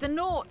instant that the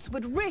Nauts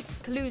would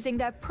risk losing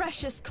their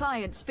precious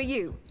clients for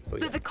you? Oh,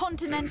 yeah. That the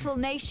continental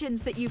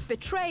nations that you've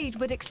betrayed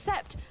would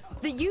accept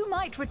that you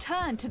might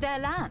return to their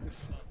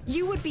lands?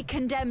 You would be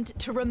condemned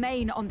to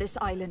remain on this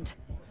island,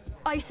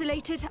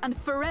 isolated and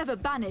forever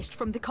banished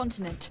from the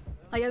continent.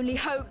 I only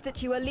hope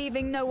that you are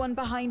leaving no one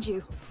behind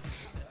you,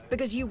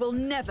 because you will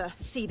never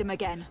see them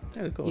again.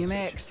 You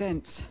make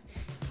sense.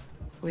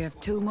 We have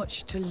too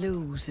much to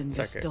lose in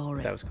this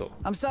story. That was cool.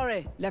 I'm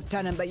sorry,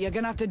 Lieutenant, but you're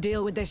gonna have to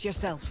deal with this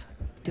yourself.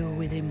 Do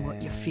with him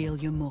what you feel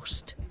you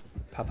must.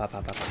 Pop, pop,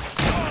 pop, pop,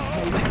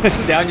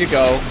 pop. Down you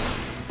go.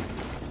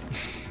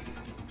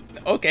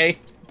 Okay.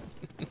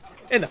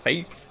 In the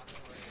face.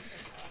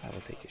 I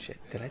will take your shit.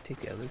 Did I take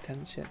the other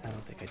lieutenant's shit? I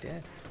don't think I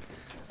did.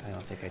 I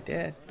don't think I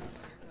did.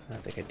 I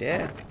don't think I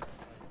did.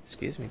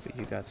 Excuse me, but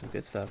you got some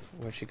good stuff.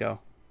 Where'd she go?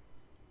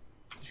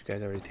 Did you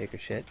guys already take her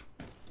shit?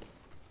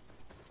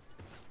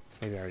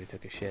 Maybe I already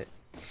took her shit.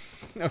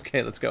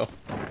 Okay, let's go.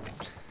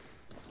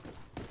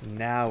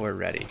 Now we're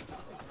ready.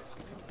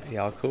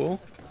 Y'all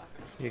cool?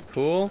 You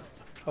cool?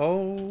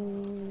 Oh,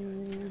 no.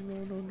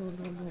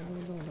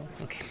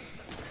 Okay.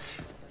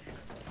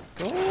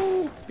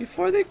 Go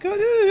before they cut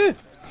it.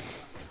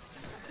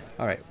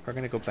 All right, we're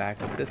gonna go back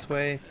up this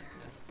way.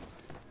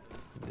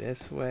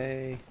 This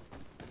way.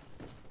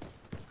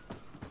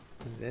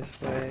 This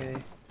way.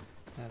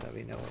 Now that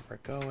we know where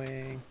we're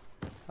going.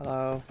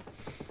 Hello.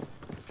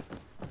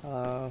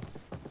 Hello.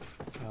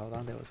 Hold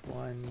on, there was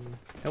one.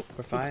 Nope,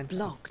 we're fine. It's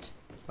blocked.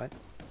 What?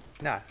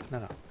 Nah,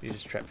 no. You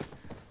just tripped.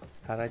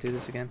 How did I do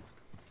this again?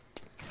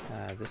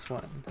 This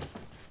one.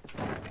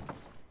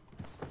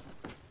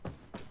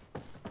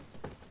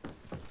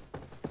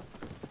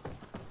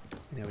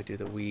 Now we do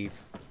the weave.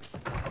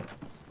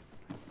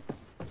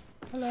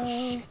 Hello.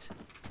 Shit.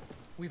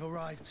 We've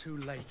arrived too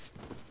late.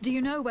 Do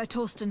you know where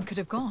Torsten could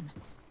have gone?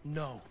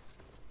 No.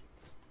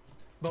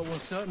 But we'll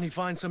certainly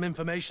find some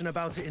information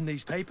about it in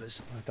these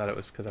papers. I thought it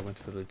was because I went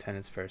for the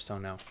lieutenants first. Oh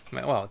no.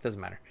 Well, it doesn't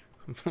matter.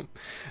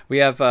 We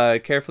have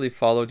carefully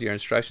followed your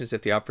instructions.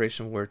 If the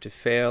operation were to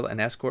fail, an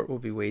escort will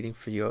be waiting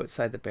for you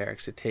outside the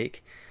barracks to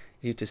take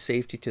you to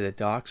safety to the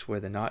docks where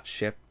the Knot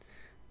ship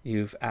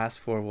you've asked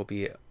for will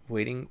be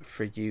waiting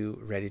for you,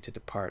 ready to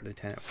depart,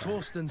 Lieutenant.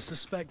 Torsten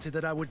suspected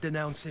that I would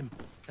denounce him,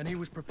 and he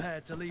was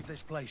prepared to leave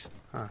this place.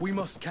 Huh. We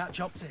must catch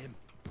up to him.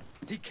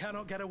 He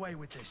cannot get away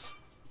with this.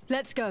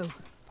 Let's go.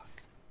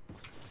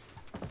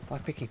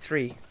 Lockpicking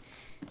 3.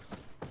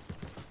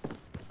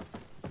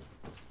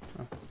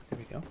 Oh, there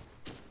we go.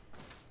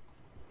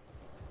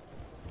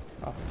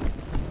 Oh,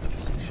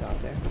 interesting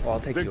shot there. Well, I'll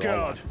take The you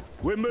guard,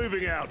 we're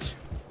moving out.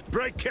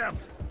 Break camp.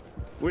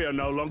 We are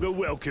no longer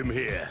welcome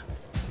here.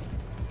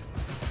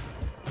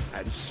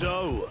 And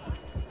so,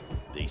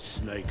 these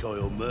snake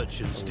oil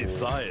merchants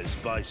defy us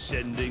by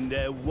sending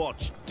their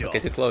watchdog. Don't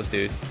get too close,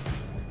 dude.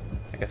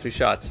 I got 3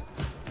 shots.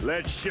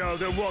 Let's show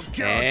them what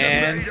guards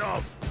And are made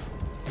of.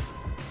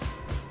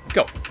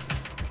 Go.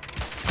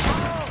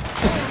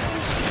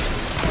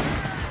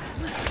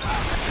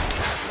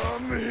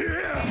 Come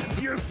here,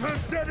 you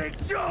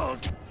pathetic dog!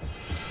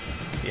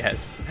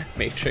 Yes,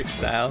 Matrix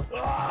style.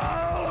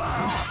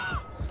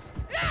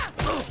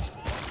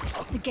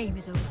 The game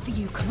is over for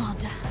you,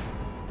 Commander.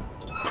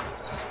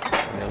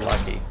 You're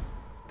lucky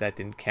that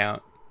didn't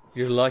count.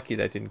 You're lucky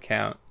that didn't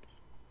count.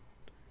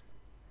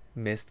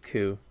 Missed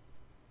coup.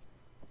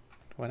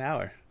 1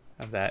 hour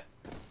of that.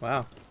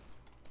 Wow.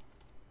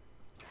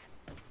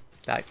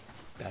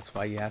 That's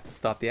why you have to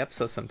stop the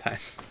episode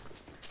sometimes.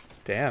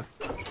 Damn.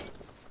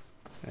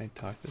 Can I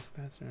talk this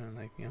bastard? I'm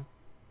like, you know.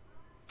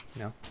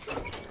 No.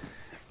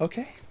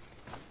 Okay.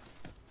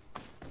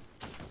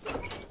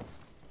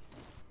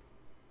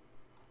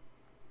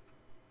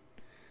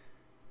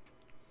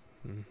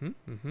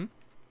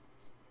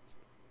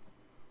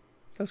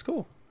 That's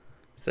cool.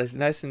 So it's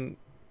nice and...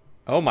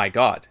 Oh my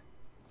god.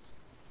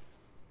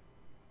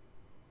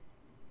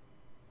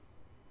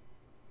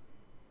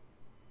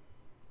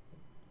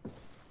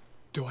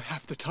 Do I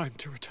have the time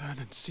to return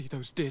and see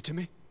those dear to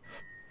me?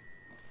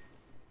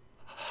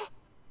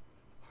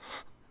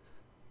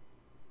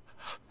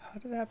 How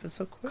did it happen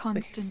so quickly?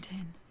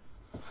 Constantine,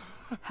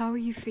 how are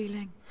you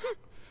feeling?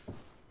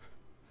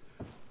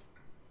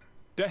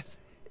 Death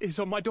is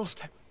on my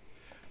doorstep,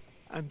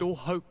 and all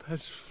hope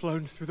has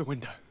flown through the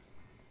window.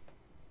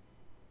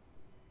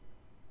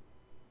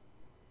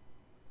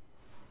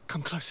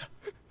 Come closer.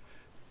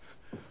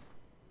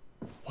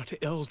 What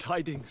ill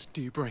tidings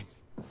do you bring?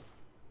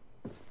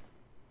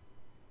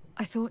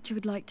 I thought you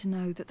would like to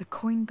know that the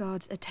Coin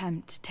Guard's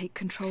attempt to take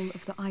control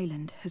of the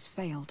island has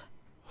failed.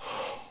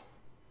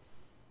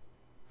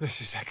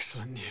 This is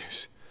excellent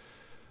news.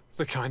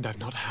 The kind I've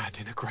not had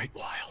in a great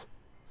while.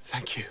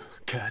 Thank you,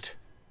 Kurt.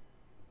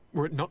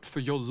 Were it not for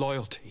your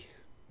loyalty,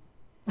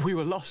 we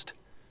were lost.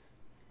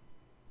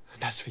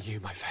 And as for you,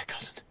 my fair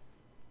cousin,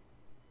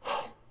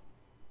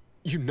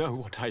 you know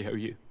what I owe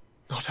you.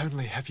 Not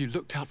only have you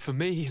looked out for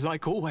me,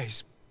 like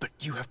always, but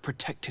you have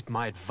protected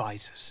my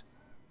advisors.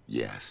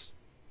 Yes.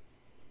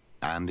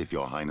 And if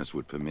your highness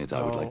would permit,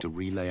 I would like to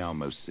relay our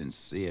most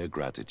sincere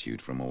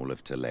gratitude from all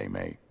of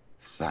Thélème.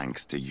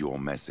 Thanks to your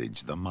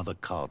message, the Mother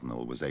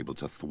Cardinal was able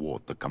to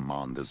thwart the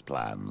commander's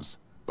plans.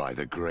 By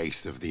the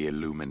grace of the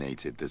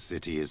Illuminated, the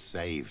city is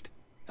saved,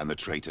 and the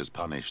traitors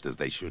punished as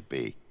they should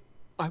be.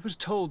 I was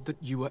told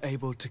that you were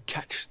able to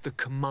catch the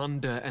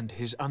commander and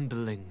his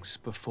underlings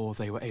before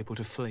they were able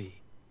to flee.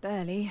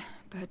 Barely,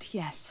 but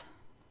yes.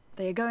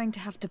 They are going to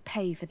have to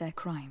pay for their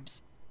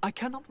crimes. I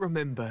cannot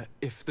remember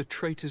if the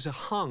traitors are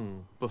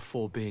hung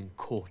before being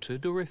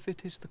quartered, or if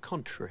it is the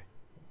contrary.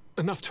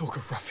 Enough talk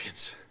of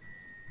ruffians.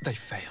 They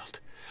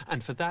failed,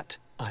 and for that,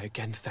 I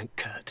again thank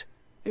Kurt.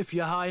 If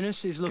your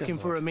highness is looking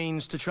for a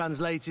means to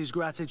translate his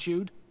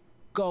gratitude,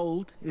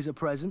 gold is a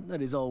present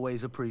that is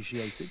always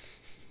appreciated.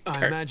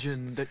 I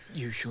imagine that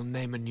you shall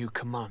name a new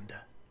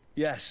commander.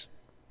 Yes.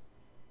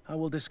 I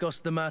will discuss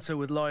the matter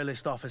with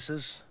loyalist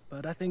officers,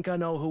 but I think I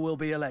know who will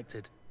be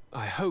elected.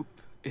 I hope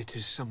it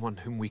is someone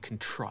whom we can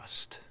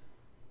trust.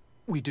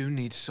 We do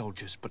need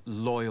soldiers, but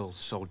loyal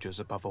soldiers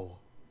above all.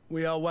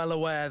 We are well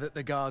aware that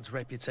the Guard's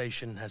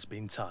reputation has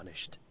been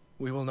tarnished.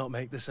 We will not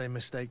make the same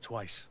mistake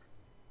twice.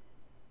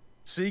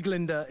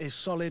 Sieglinde is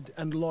solid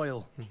and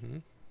loyal.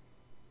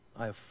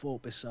 I have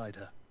fought beside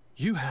her.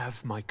 You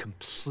have my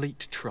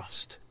complete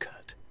trust,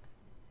 Kurt.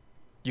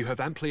 You have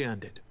amply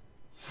earned it.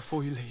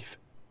 Before you leave,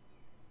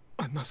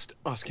 I must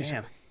ask you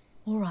something.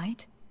 All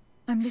right.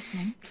 I'm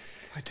listening.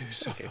 I do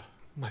suffer,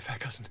 my fair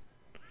cousin.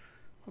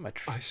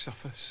 I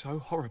suffer so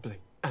horribly,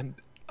 and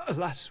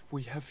alas,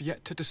 we have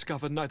yet to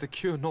discover neither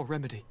cure nor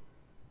remedy.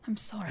 I'm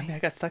sorry. I mean, I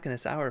got stuck in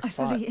this hour of I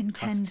fully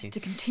intend to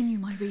continue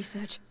my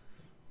research.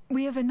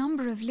 We have a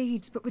number of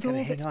leads, but with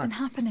all that's been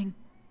happening...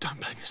 Don't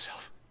blame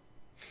yourself.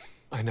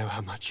 I know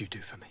how much you do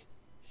for me.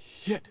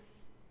 Yet,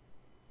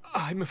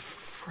 I'm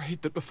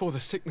afraid that before the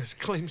sickness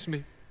claims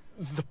me,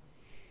 the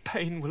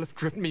pain will have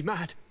driven me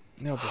mad.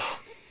 No, but...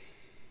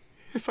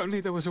 If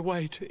only there was a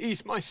way to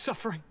ease my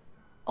suffering.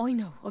 I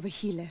know of a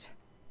healer,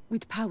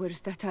 with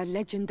powers that are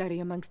legendary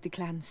amongst the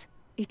clans.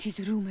 It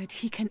is rumored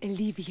he can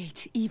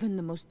alleviate even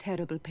the most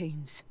terrible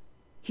pains.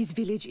 His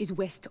village is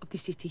west of the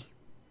city.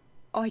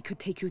 I could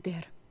take you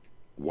there.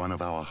 One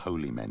of our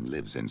holy men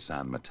lives in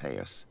San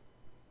Mateus.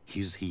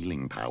 His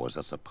healing powers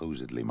are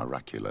supposedly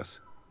miraculous.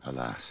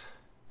 Alas,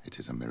 it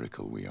is a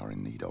miracle we are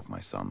in need of, my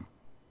son.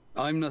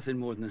 I'm nothing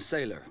more than a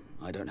sailor.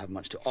 I don't have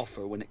much to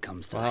offer when it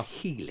comes to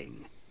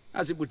healing.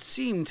 As it would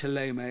seem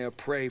Thélème are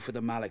prey for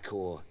the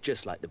Malachor,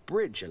 just like the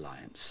Bridge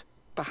Alliance.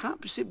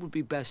 Perhaps it would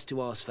be best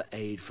to ask for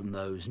aid from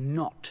those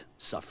not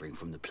suffering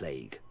from the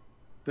plague.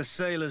 The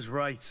sailor's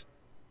right.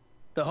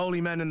 The holy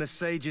men and the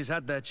sages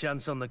had their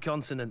chance on the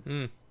continent,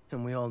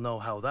 and we all know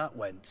how that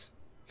went.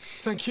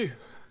 Thank you,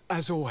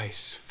 as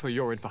always, for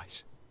your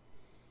advice.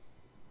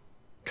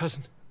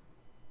 Cousin,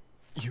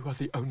 you are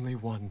the only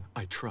one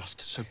I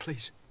trust, so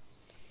please,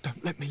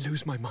 don't let me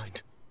lose my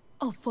mind.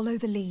 I'll follow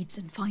the leads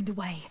and find a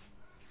way.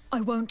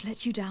 I won't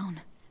let you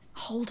down.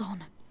 Hold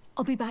on.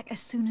 I'll be back as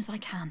soon as I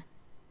can.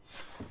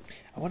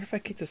 I wonder if I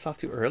kicked this off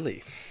too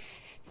early.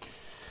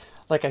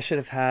 Like I should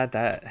have had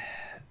that,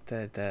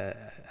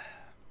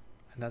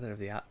 another of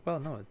the, well,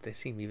 no, they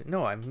seem even,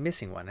 no, I'm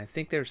missing one. I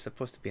think there's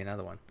supposed to be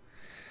another one.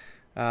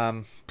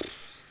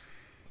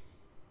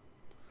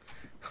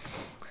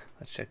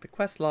 Let's check the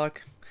quest log.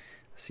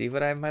 See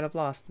what I might have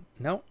lost.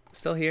 No,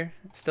 still here.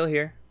 Still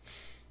here.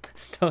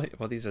 Still,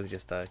 well, these are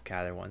just the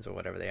gather ones or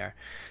whatever they are.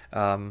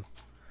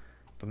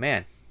 But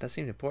man, that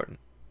seems important.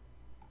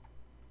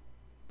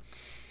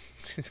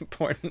 Seems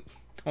important.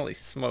 Holy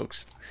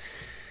smokes.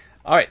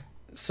 Alright,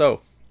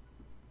 so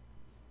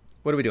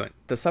what are we doing?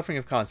 The Suffering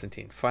of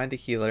Constantine. Find the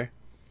healer.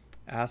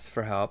 Ask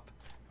for help.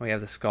 And we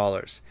have the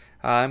scholars.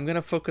 I'm going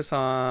to focus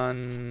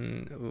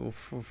on...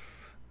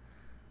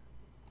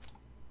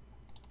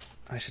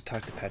 I should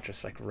talk to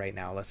Petrus like right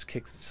now. Let's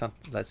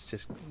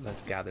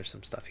gather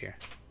some stuff here.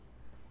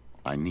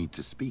 I need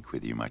to speak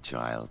with you, my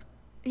child.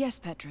 Yes,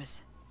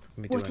 Petrus.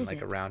 We'll be doing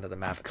like a round of the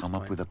map. I've come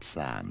up with a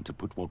plan to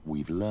put what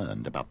we've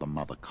learned about the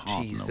Mother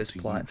Cardinal Jeez, this to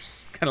plot.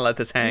 use. Gonna let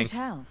this hang. Do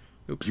tell.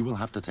 Oops. You will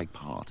have to take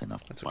part in a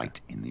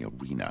fight in the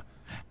arena.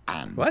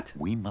 And what?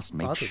 we must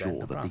make sure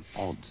no that the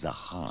odds are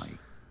high.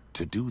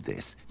 To do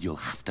this, you'll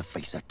have to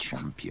face a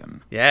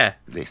champion. Yeah.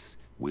 This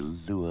will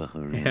lure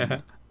her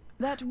in.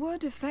 That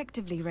would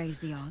effectively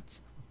raise the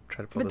odds.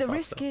 Try to pull but this the off,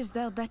 risk though. is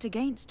they'll bet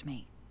against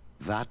me.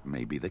 That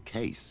may be the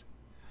case.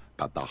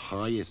 But the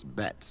highest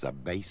bets are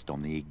based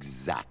on the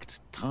exact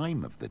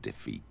time of the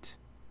defeat.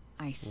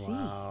 I see.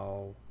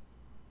 Wow.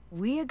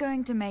 We are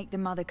going to make the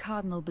Mother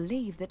Cardinal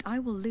believe that I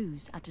will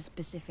lose at a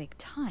specific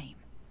time.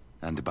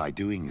 And by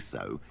doing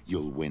so,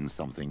 you'll win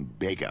something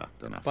bigger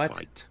than a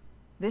fight.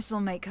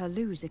 This'll make her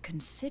lose a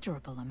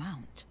considerable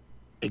amount.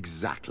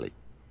 Exactly.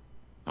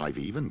 I've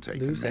even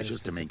taken measures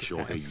to make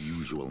sure her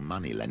usual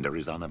moneylender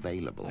is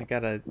unavailable.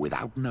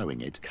 Without knowing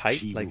it,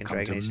 she will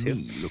come to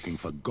me looking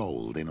for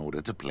gold in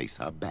order to place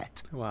her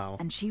bet. Wow.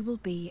 And she will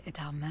be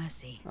at our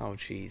mercy. Oh,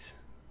 jeez.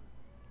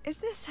 Is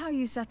this how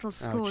you settle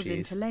scores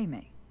in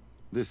Thélème?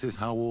 This is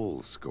how all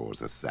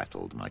scores are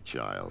settled, my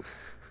child.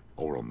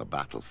 Or on the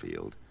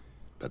battlefield.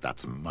 But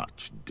that's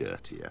much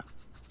dirtier.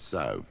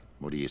 So,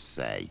 what do you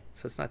say?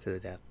 So it's not to the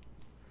death.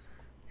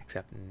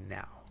 Except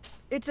now.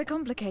 It's a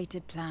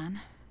complicated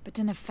plan, but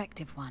an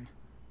effective one.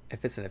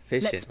 If it's an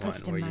efficient one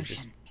where you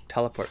just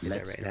teleport me there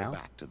right now. Let's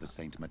go back to the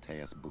St.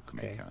 Matthias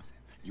bookmaker. Okay.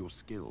 Your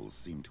skills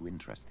seem to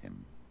interest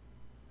him.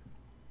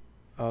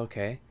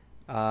 Okay.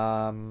 Who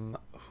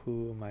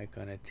am I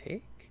gonna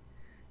take?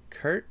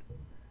 Kurt?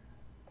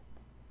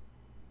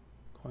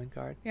 Coin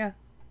guard? Yeah.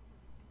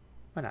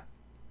 Why not?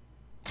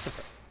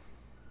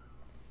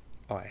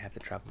 Oh, I have to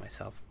travel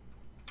myself.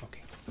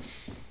 Okay.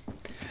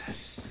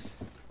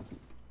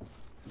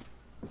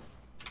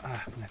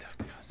 I'm gonna talk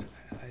to Constantine.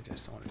 I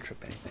just don't want to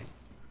trip anything.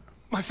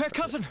 My fair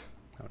cousin!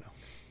 Oh no.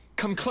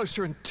 Come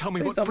closer and tell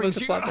me Please what brings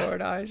you...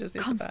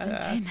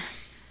 Constantine,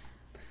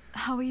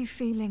 how are you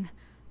feeling?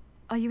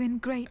 Are you in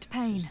great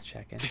pain?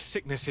 This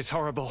sickness is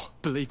horrible,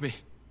 believe me.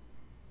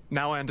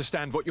 Now I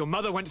understand what your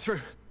mother went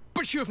through.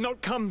 But you have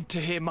not come to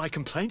hear my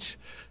complaints.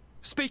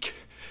 Speak.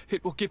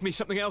 It will give me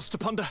something else to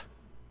ponder.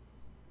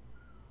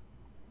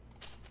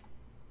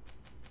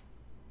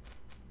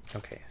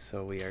 Okay,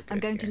 so we are good. I'm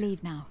going to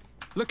leave now.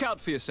 Look out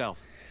for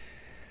yourself.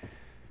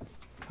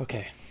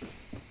 Okay.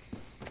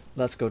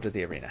 Let's go to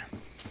the arena.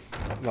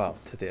 Well,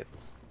 to the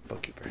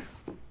bookkeeper.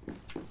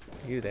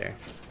 You there.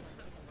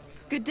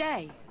 Good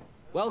day.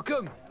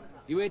 Welcome.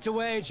 You here to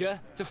wager?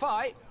 To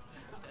fight?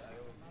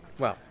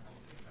 Well,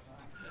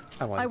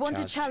 I want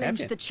to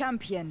challenge the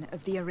champion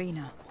of the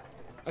arena.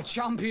 A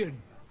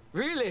champion?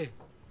 Really?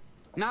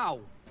 Now,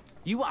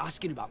 you were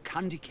asking about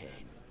Candy Cane.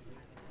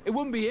 It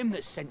wouldn't be him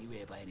that sent you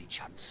here by any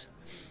chance.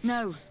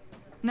 No.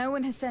 No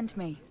one has sent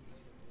me.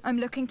 I'm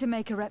looking to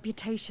make a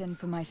reputation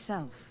for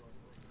myself.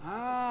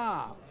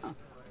 Ah,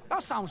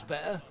 that sounds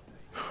better.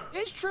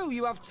 It's true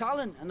you have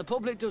talent and the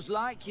public does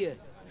like you.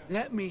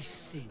 Let me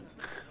think.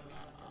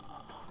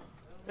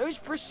 There is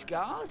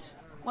Briscard,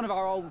 one of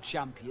our old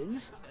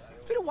champions.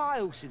 It's been a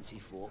while since he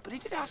fought, but he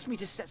did ask me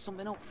to set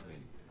something up for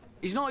him.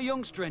 He's not a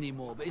youngster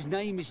anymore, but his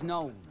name is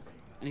known.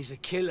 And he's a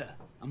killer,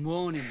 I'm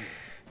warning you.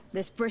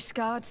 This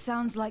Briscard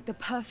sounds like the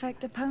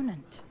perfect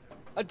opponent.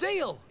 A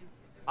deal!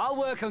 I'll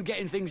work on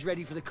getting things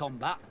ready for the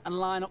combat and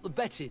line up the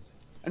betting.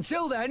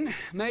 Until then,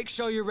 make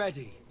sure you're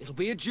ready. It'll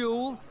be a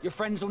duel. Your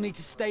friends will need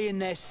to stay in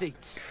their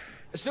seats.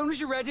 As soon as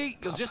you're ready,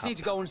 you'll just need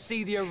to go and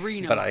see the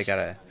arena. But I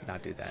gotta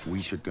not do that.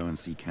 We should go and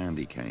see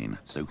Candy Cane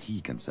so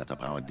he can set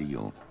up our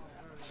deal.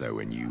 So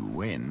when you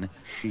win,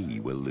 she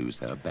will lose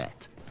her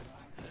bet.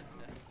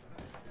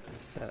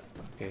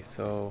 Okay,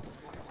 so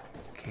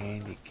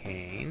Candy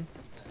Cane.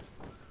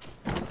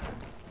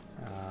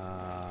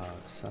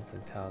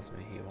 Something tells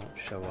me he won't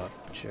show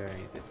up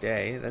during the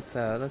day. Let's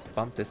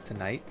bump this to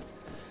night,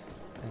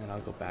 and then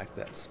I'll go back to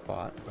that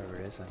spot wherever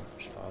it is and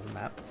just follow the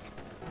map.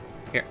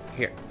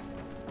 Here.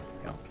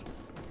 Go.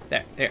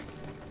 There.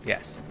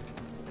 Yes.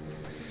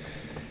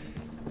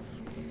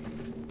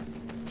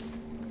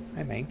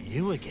 Hi, Ming.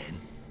 You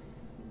again?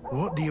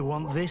 What do you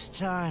want this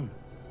time?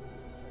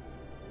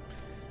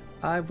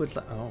 I would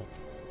oh.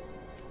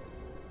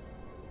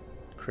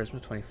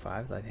 Charisma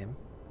 25, let him.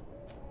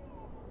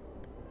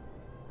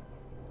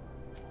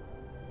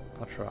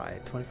 I'll try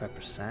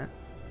 25%.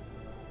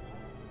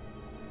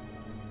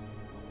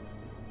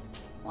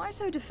 Why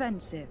so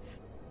defensive?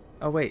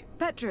 Oh, wait.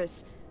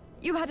 Petrus,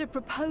 you had a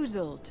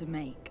proposal to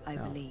make, I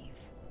believe.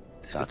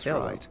 That's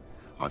right.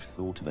 I've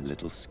thought of a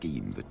little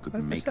scheme that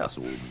could make us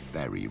all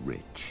very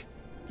rich.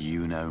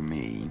 You know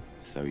me,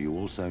 so you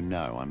also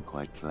know I'm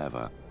quite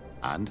clever,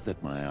 and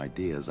that my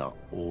ideas are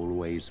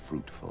always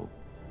fruitful.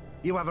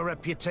 You have a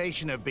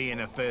reputation of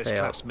being a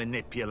first-class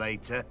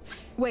manipulator.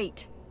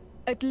 Wait.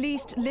 At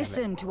least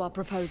listen to our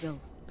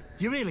proposal.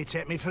 You really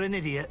take me for an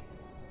idiot?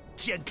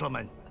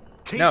 Gentlemen,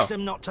 teach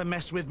them not to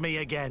mess with me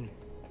again.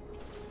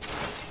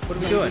 What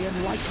are we doing?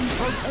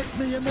 Protect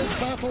me in this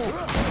battle.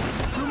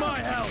 To my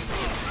help.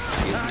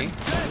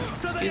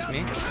 Excuse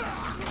me.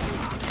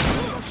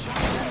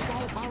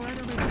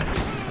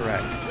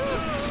 Correct.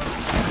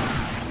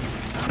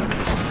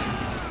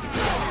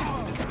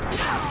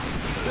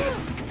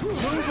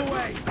 Move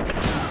away.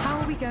 How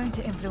are we going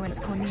to influence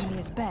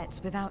Cornelia's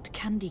bets without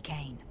candy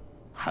cane?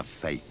 Have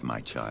faith, my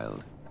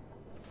child.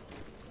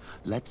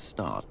 Let's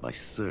start by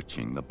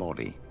searching the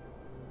body.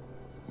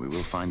 We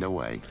will find a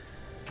way.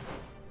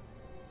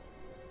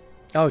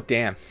 Oh,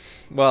 damn.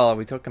 Well,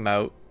 we took him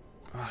out.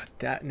 Oh,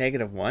 that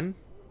 -1?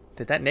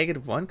 Did that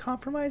 -1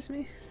 compromise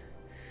me?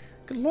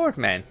 Good lord,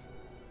 man.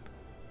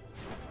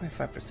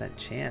 25%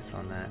 chance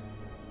on that.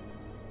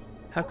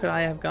 How could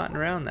I have gotten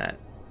around that?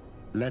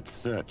 Let's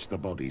search the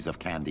bodies of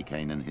Candy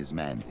Cane and his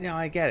men. No,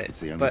 I get it. It's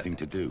the only thing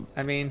to do.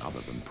 I mean, other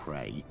than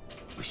pray,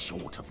 we're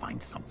sure to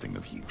find something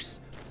of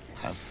use.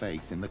 Have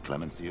faith in the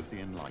clemency of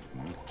the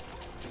enlightened.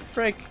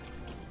 Frick.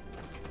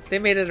 They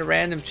made it a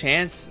random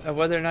chance of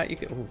whether or not you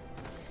could... Ooh,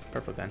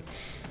 purple gun.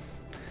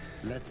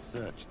 Let's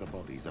search the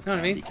bodies of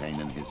Candy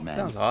Cane and his men.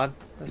 Sounds odd.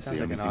 That it's sounds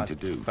the like only an thing odd to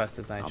do. quest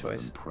design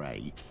choice. Than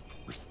pray.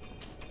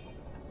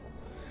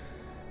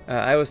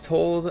 I was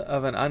told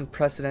of an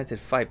unprecedented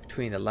fight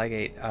between the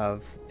legate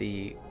of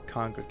the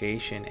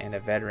congregation and a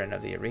veteran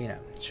of the arena.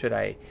 Should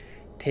I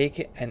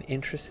take an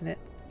interest in it?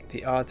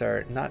 The odds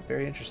are not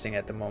very interesting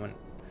at the moment,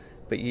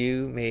 but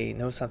you may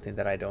know something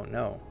that I don't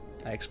know.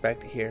 I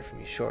expect to hear from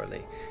you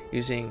shortly.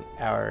 Using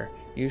our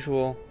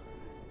usual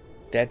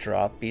dead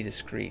drop, be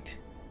discreet.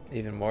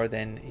 Even more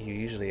than you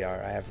usually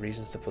are. I have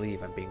reasons to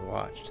believe I'm being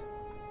watched.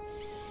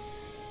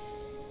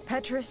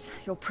 Petrus,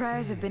 your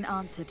prayers have been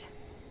answered.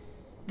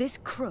 This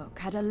crook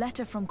had a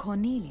letter from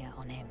Cornelia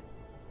on him,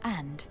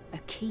 and a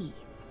key.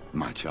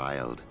 My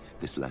child,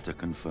 this letter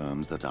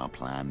confirms that our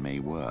plan may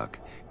work.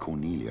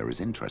 Cornelia is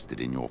interested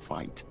in your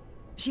fight.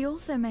 She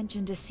also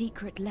mentioned a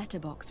secret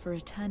letterbox for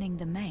returning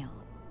the mail.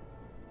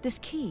 This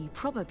key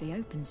probably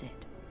opens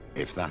it.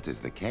 If that is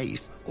the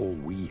case, all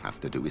we have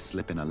to do is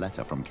slip in a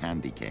letter from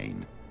Candy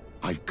Cane.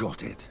 I've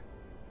got it.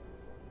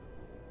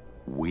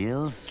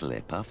 We'll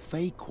slip a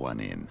fake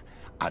one in,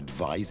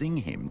 advising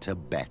him to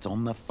bet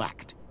on the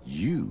fact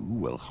you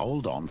will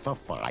hold on for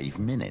 5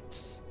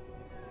 minutes.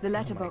 The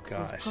letterbox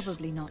is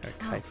probably not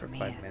far from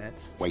here.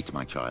 Wait,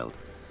 my child.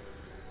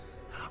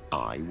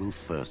 I will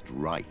first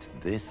write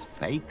this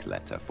fake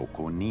letter for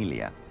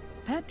Cornelia.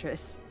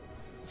 Petrus,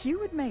 you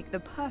would make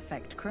the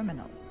perfect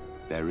criminal.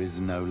 There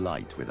is no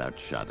light without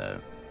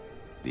shadow.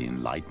 The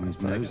enlightened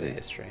knows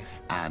it,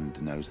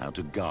 and knows how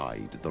to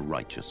guide the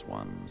righteous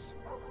ones.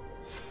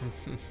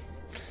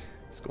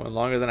 It's going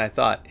longer than I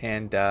thought,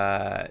 and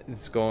this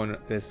is going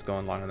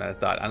longer than I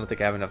thought. I don't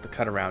think I have enough to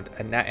cut around,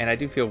 and I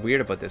do feel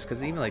weird about this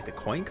because even like the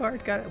coin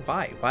guard got it.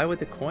 Why would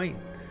the coin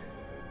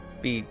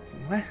be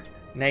what?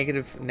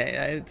 Negative?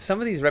 Some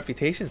of these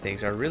reputation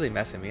things are really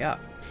messing me up.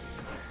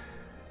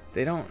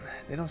 They don't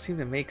seem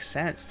to make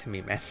sense to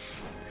me, man.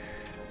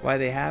 Why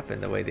they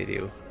happen the way they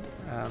do?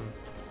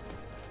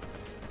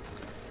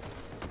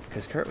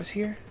 Because Kurt was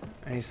here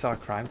and he saw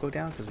crime go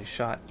down because we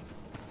shot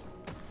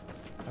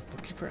a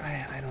bookkeeper.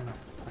 I don't know.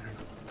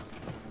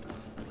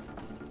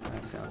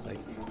 That sounds like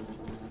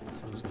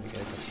someone's gonna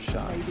get a couple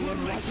shots.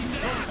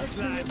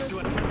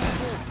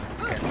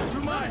 To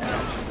my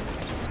help.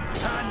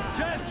 And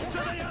death to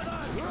the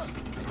others.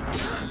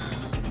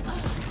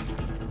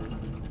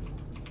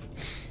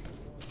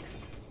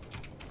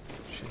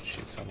 Shouldn't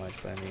shoot so much,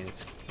 but I mean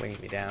it's weighing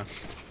me down.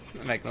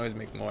 And I can always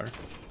make more.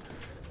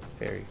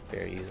 Very,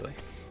 very easily.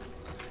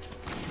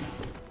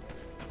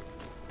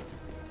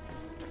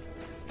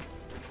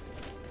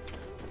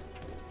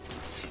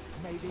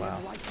 Wow.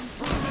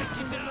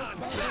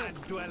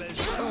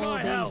 All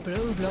these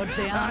blue bloods,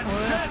 they aren't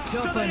worth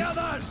tuppence.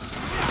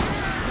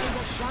 May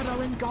the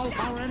shadow engulf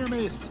our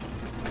enemies.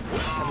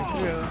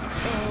 All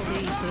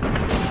these blue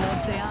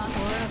bloods, they aren't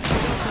worth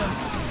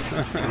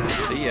tuppence.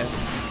 See ya.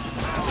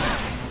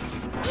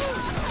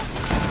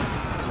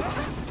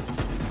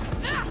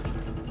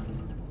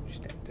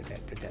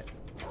 They're dead.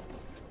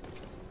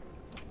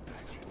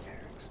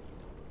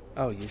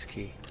 Oh, use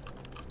key.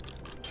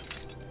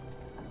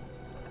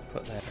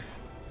 Put letter.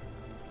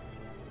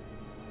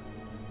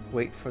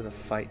 Wait for the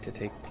fight to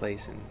take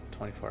place in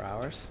 24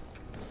 hours.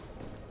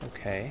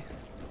 Okay.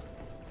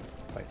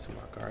 Fight some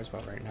more guards.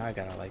 Well, right now I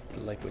gotta like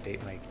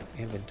liquidate my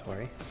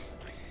inventory.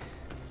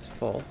 It's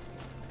full.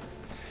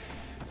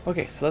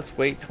 Okay, so let's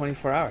wait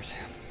 24 hours.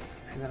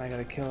 And then I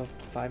gotta kill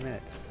 5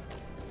 minutes.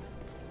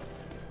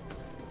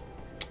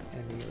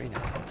 And the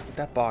arena.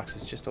 That box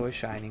is just always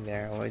shining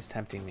there, always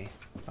tempting me.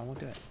 I won't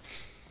do it.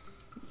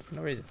 For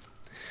no reason.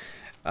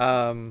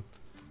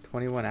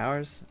 21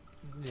 hours?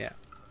 Yeah.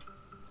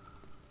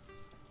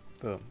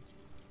 Boom.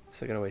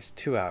 So I gotta waste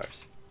 2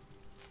 hours.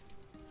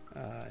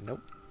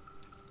 Nope.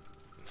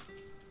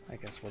 I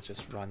guess we'll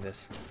just run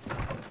this.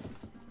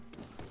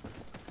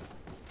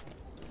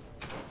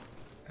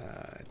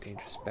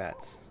 Dangerous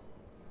bets.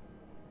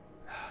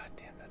 Ah,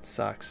 damn, that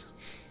sucks.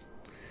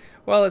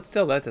 Well, it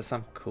still led to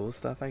some cool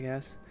stuff, I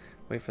guess.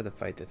 Wait for the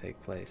fight to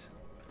take place.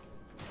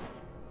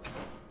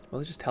 Will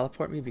it just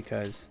teleport me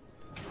because...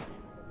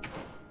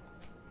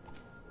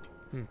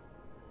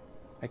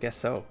 I guess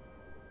so.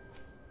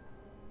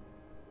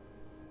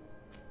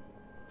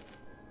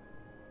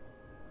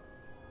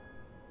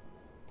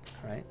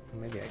 Alright,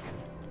 maybe I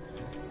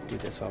can do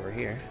this while we're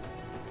here.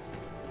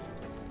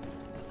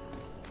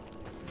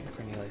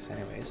 Cornelius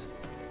anyways.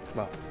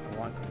 Well, I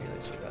want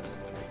Cornelius with us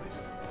anyways.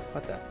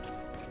 What the?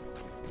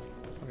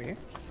 Over here?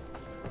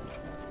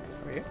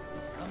 Over here?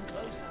 Come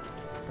closer.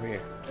 Over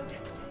here.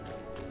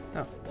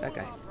 Oh, that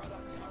guy.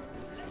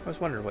 I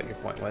was wondering what your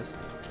point was.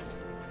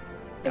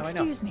 Now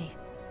Excuse me.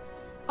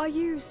 Are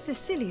you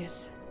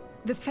Cecilius,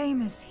 the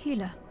famous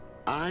healer?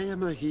 I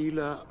am a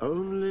healer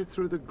only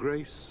through the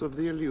grace of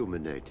the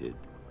illuminated.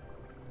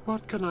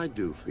 What can I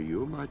do for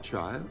you, my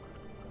child?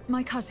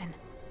 My cousin,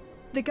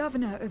 the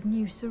governor of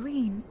New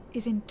Serene,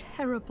 is in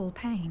terrible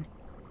pain.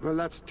 Well,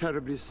 that's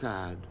terribly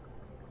sad.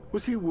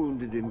 Was he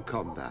wounded in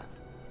combat?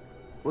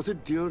 Was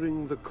it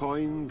during the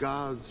Coin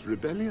Guards'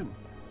 rebellion?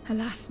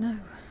 Alas, no.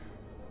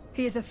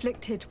 He is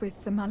afflicted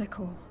with the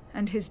Malachor,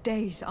 and his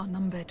days are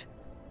numbered.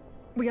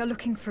 We are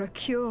looking for a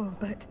cure,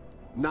 but...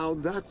 Now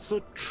that's a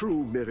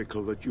true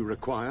miracle that you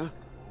require.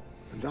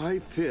 And I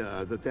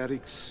fear that they're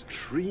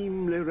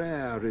extremely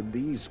rare in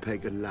these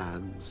pagan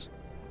lands.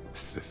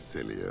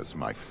 Cecilius,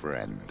 my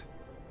friend.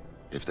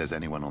 If there's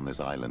anyone on this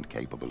island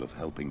capable of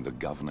helping the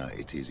governor,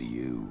 it is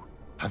you.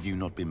 Have you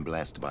not been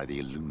blessed by the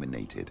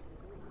Illuminated?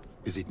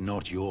 Is it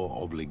not your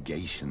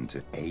obligation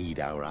to aid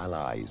our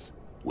allies?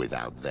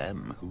 Without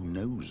them, who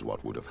knows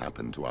what would have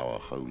happened to our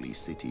holy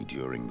city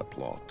during the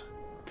plot?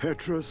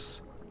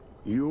 Petrus,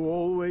 you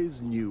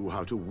always knew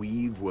how to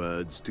weave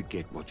words to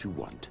get what you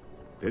want.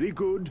 Very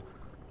good.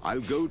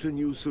 I'll go to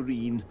New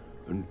Serene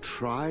and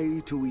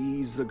try to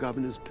ease the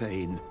governor's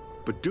pain.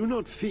 But do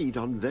not feed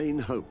on vain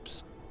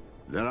hopes.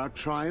 There are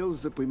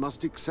trials that we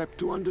must accept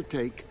to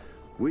undertake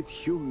with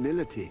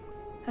humility.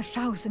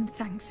 1,000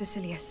 thanks,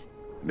 Cecilius.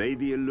 May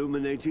the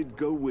Illuminated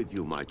go with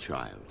you, my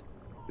child.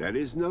 There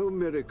is no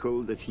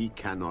miracle that he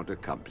cannot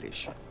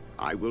accomplish.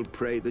 I will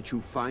pray that you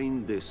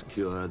find this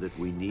cure that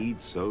we need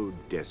so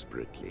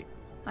desperately.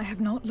 I have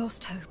not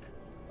lost hope.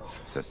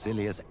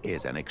 Cecilius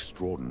is an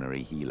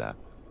extraordinary healer.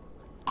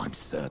 I'm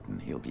certain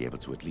he'll be able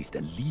to at least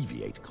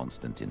alleviate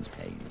Constantine's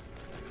pain.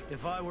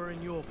 If I were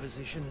in your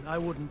position, I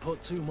wouldn't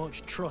put too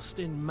much trust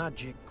in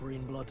magic,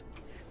 Greenblood.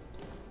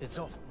 It's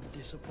often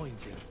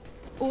disappointing.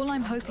 All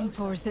I'm hoping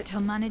for is that he'll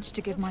manage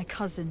to give my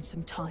cousin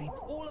some time.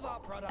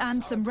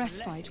 And some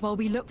respite while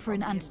we look for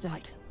an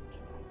antidote.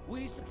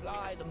 We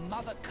supply the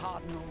Mother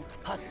Cardinal.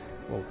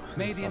 Whoa,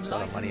 May the a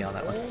lot of money on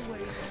that one.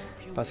 always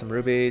Bought some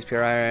rubies,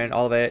 pure iron,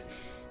 all of it.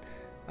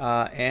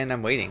 And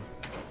I'm waiting.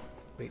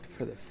 Wait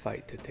for the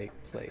fight to take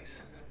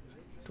place.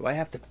 Do I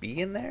have to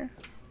be in there?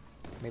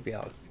 Maybe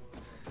I'll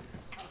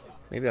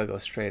go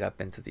straight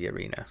up into the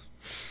arena.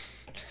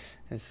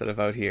 Instead of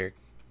out here.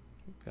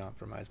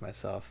 Compromise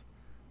myself.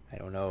 I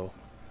don't know.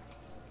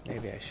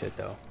 Maybe I should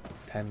though.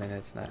 10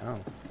 minutes now. Oh.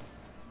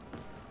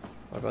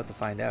 We're about to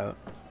find out.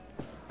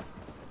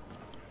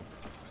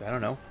 I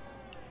don't know.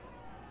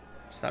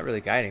 It's not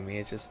really guiding me.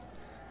 It's just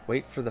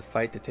wait for the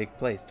fight to take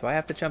place. Do I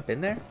have to jump in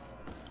there?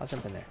 I'll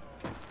jump in there.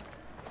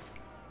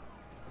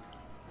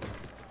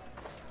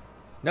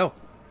 No.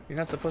 You're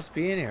not supposed to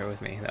be in here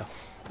with me though.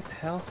 What the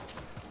hell?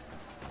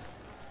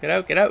 Get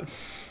out, get out.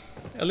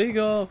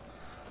 Illegal.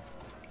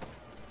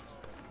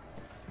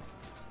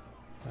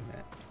 1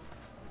 minute.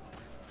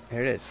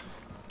 Here it is.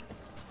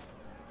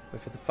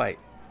 Wait for the fight.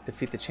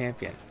 Defeat the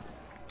champion.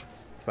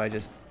 Do I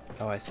just...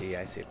 Oh, I see,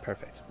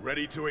 perfect.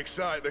 Ready to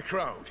excite the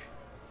crowd?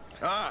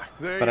 Ah,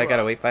 there But you I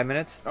gotta are. wait 5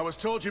 minutes? I was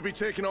told you'd be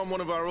taking on one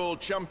of our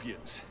old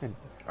champions.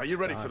 Are you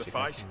ready for the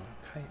fight?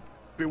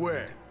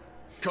 Beware.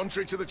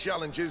 Contrary to the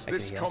challenges,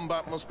 this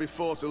combat must be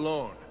fought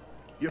alone.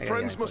 Your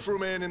friends must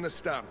remain in the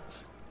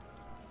stands.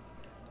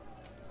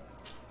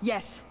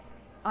 Yes,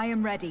 I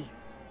am ready.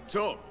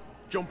 So,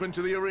 jump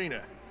into the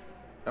arena,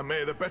 and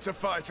may the better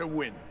fighter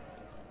win.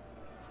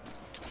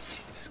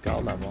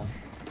 Skull level.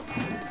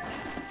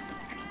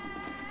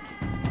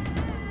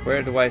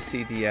 Where do I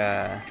see the,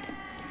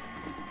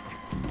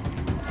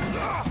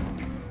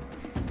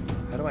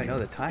 How do I know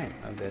the time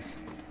of this?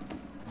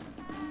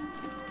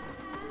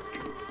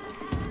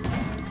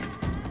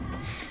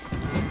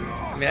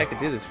 I mean, I could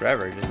do this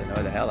forever, just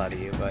annoy the hell out of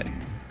you, but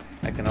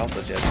I can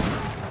also just...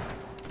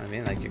 I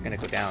mean, like, you're gonna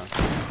go down.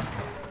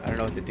 I don't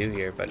know what to do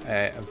here, but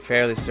I'm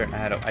fairly certain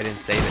I didn't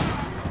save it.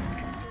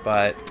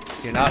 But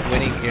you're not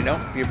winning.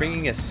 You're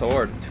bringing a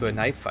sword to a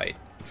knife fight.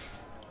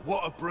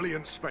 What a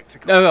brilliant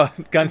spectacle! No,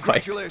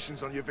 gunfight.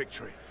 Congratulations on your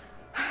victory.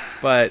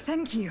 But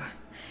thank you.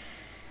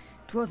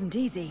 It wasn't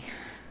easy.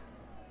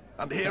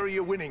 And here are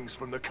your winnings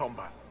from the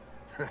combat.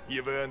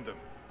 You've earned them.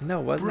 No,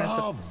 wasn't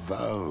that?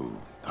 Bravo!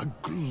 A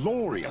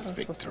glorious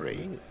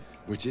victory,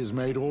 which is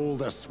made all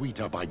the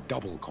sweeter by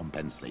double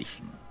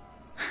compensation.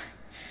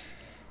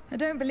 I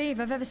don't believe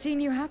I've ever seen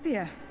you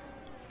happier.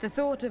 The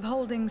thought of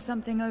holding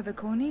something over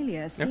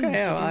Cornelia seems to do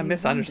Okay, I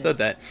misunderstood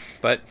wonders. that,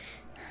 but...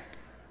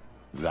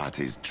 That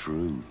is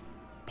true.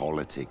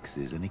 Politics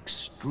is an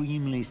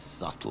extremely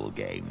subtle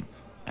game.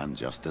 And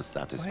just as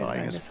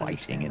satisfying as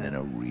fighting in an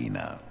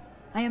arena.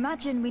 I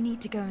imagine we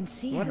need to go and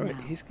see her now.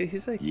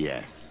 He's like...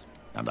 Yes,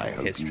 and I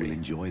hope you will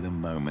enjoy the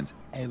moments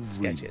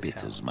every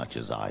bit as much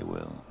as I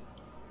will.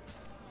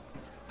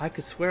 I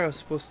could swear I was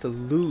supposed to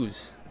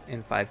lose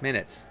in 5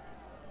 minutes.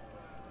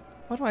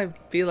 What do I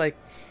feel like?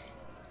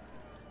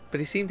 But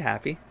he seemed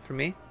happy for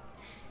me.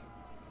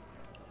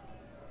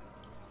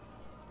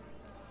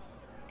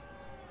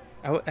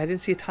 I didn't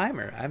see a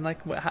timer. I'm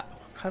like,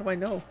 how do I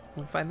know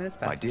when 5 minutes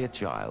passed? My dear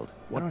child,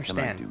 what can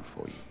I do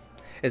for you?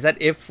 Is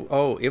that if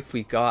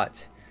we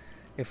got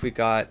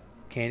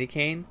Candy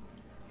Cane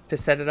to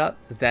set it up,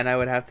 then I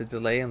would have to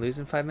delay and lose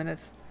in 5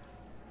 minutes?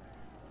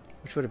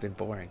 Which would have been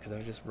boring because I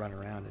would just run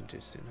around and do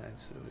it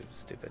was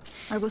stupid.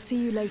 I will see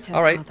you later,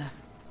 all right. Father.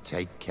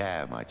 Take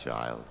care, my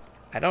child.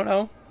 I don't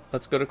know.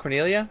 Let's go to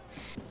Cornelia.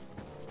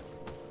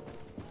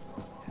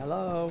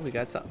 Hello, we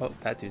got some. Oh,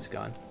 that dude's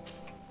gone.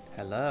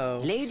 Hello.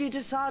 Lady de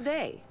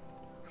Sardet.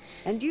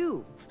 And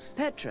you,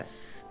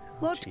 Petrus.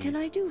 What can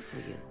I do for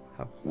you?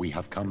 We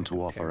have come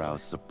to offer our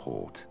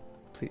support.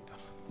 Please.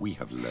 We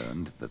have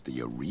learned that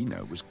the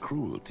arena was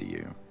cruel to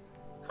you.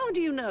 How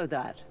do you know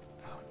that?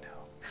 Oh, no.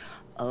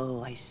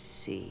 Oh, I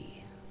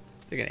see.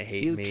 They're gonna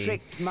hate me. You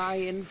tricked my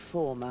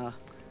informer.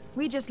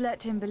 We just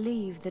let him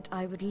believe that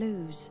I would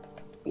lose.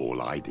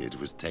 All I did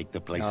was take the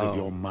place of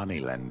your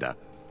moneylender.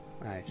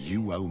 Nice.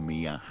 You owe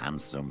me a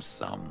handsome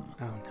sum.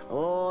 Oh, no.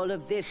 All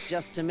of this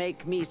just to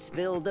make me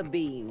spill the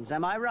beans,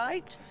 am I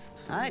right?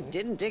 I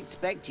didn't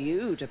expect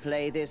you to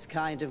play this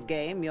kind of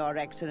game, Your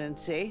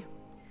Excellency.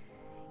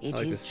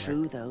 It is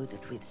true, though,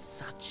 that with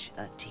such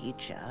a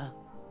teacher...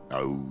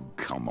 Oh,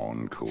 come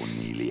on,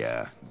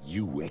 Cornelia.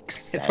 You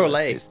excel it's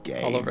Orlais at this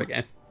game. all over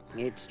again.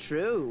 It's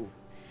true.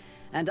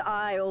 And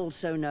I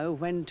also know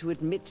when to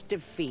admit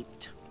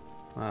defeat.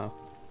 Wow.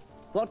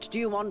 What do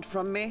you want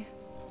from me?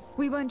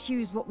 We won't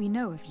use what we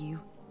know of you,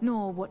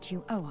 nor what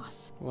you owe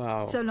us.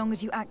 Wow. So long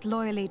as you act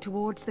loyally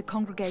towards the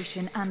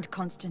congregation and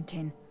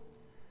Constantine.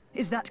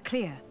 Is that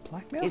clear?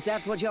 Blackmail? Is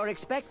that what you're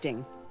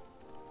expecting?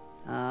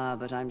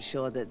 But I'm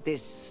sure that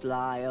this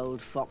sly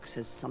old fox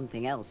has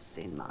something else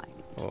in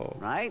mind. Oh.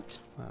 Right?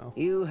 Wow.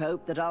 You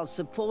hope that I'll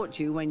support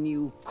you when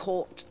you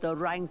court the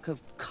rank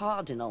of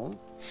cardinal.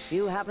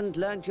 You haven't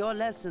learnt your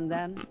lesson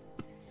then.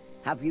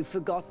 Have you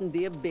forgotten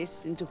the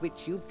abyss into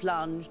which you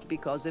plunged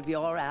because of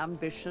your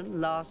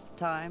ambition last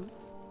time?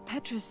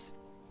 Petrus,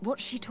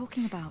 what's she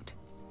talking about?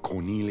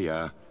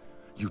 Cornelia,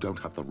 you don't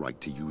have the right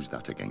to use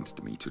that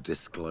against me, to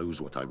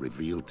disclose what I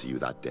revealed to you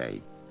that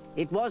day.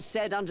 It was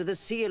said under the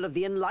seal of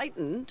the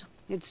Enlightened.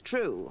 It's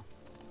true.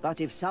 But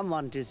if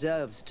someone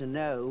deserves to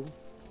know,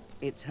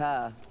 it's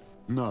her.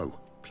 No,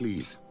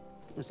 please.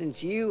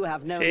 Since you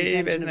have no Shady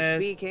intention business.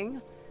 of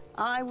speaking,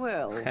 I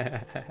will.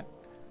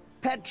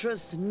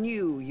 Petrus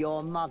knew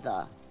your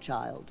mother,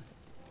 child.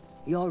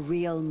 Your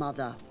real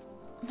mother.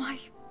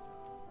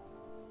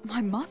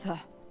 My mother?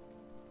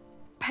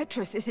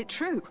 Petrus, is it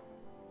true?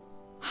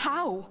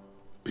 How?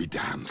 Be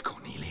damned,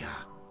 Cornelia.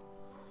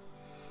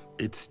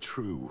 It's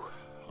true.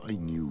 I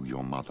knew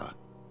your mother.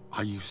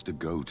 I used to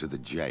go to the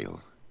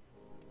jail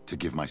to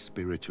give my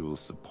spiritual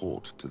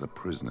support to the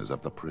prisoners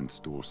of the Prince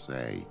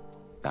d'Orsay.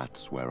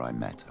 That's where I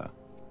met her.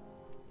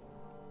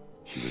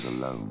 She was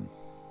alone,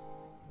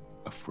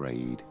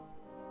 afraid,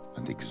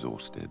 and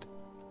exhausted.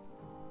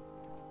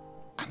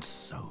 And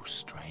so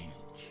strange.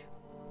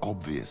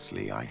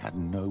 Obviously, I had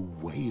no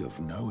way of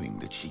knowing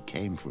that she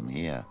came from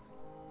here.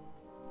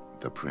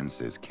 The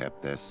princes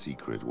kept their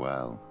secret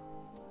well.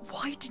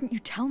 Why didn't you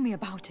tell me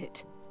about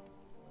it?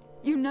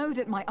 You know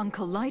that my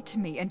uncle lied to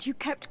me and you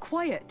kept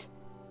quiet.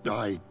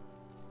 I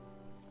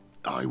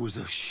was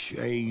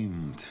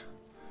ashamed.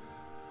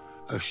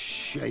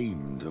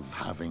 Ashamed of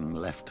having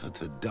left her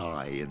to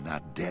die in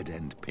that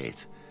dead-end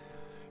pit.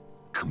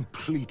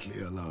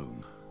 Completely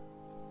alone.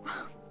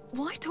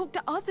 Why talk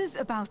to others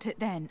about it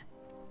then?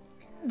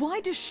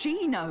 Why does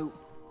she know?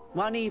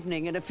 One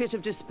evening, in a fit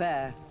of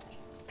despair,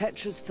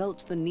 Petrus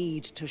felt the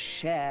need to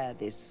share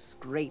this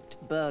great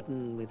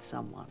burden with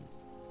someone.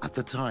 At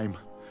the time,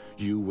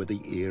 you were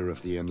the ear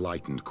of the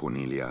enlightened,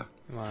 Cornelia.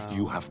 Wow.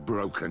 You have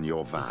broken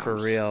your vows. For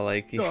real,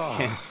 like you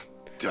can't...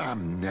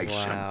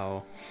 Damnation.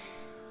 Wow.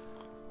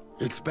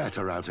 It's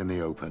better out in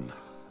the open.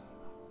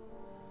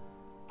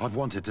 I've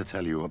wanted to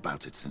tell you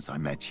about it since I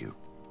met you.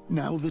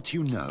 Now that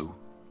you know,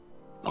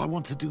 I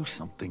want to do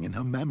something in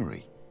her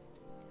memory.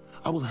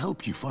 I will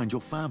help you find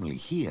your family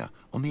here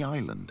on the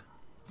island.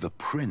 The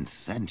prince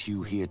sent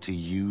you here to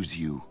use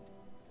you.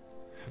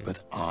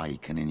 But I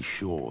can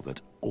ensure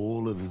that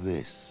all of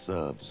this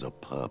serves a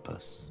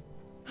purpose.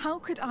 How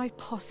could I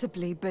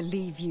possibly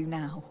believe you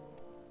now?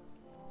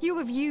 You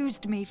have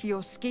used me for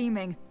your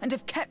scheming and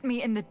have kept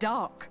me in the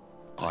dark.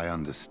 I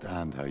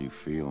understand how you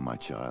feel, my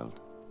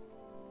child.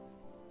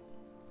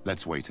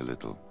 Let's wait a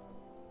little,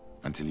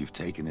 until you've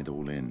taken it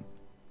all in.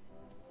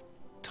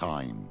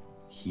 Time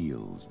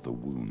heals the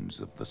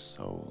wounds of the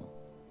soul.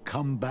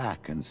 Come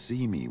back and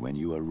see me when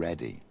you are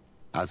ready.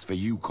 As for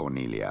you,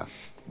 Cornelia,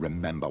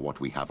 remember what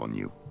we have on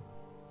you.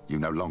 You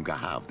no longer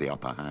have the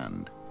upper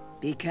hand.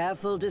 Be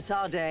careful, de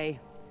Sardet.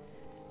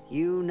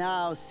 You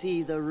now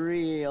see the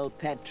real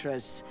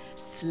Petrus,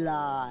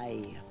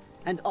 sly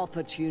and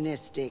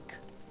opportunistic.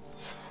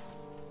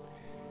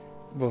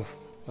 Whoa.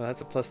 Well,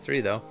 that's a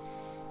 +3 though.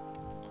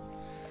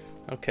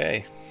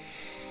 Okay.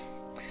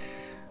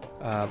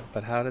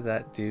 But how did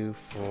that do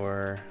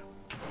for...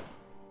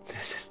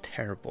 This is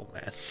terrible,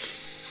 man.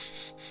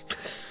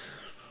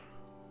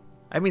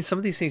 I mean, some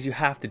of these things you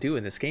have to do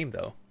in this game,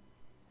 though.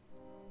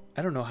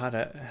 I don't know how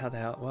the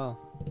hell... Well,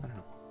 I don't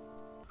know.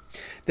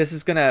 This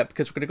is gonna...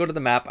 Because we're gonna go to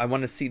the map. I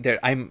want to see there...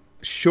 I'm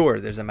sure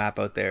there's a map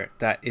out there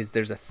that is...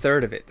 There's a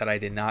third of it that I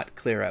did not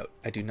clear out.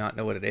 I do not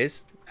know what it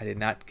is. I did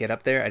not get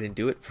up there. I didn't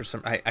do it for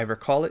some... I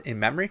recall it in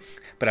memory,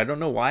 but I don't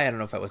know why. I don't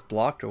know if I was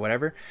blocked or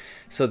whatever.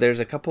 So there's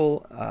a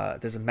couple...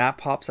 there's a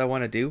map hops I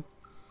want to do.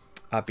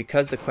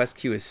 Because the quest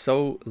queue is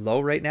so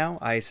low right now,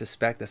 I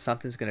suspect that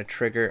something's going to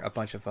trigger a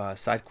bunch of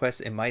side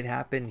quests. It might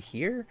happen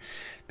here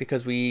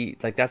because we...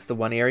 Like, that's the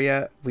one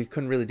area we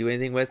couldn't really do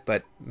anything with,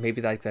 but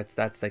maybe like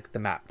that's like the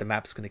map. The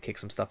map's going to kick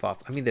some stuff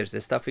off. I mean, there's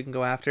this stuff we can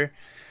go after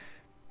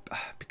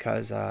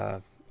because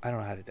I don't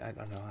know how to... I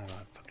don't know.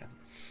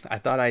 I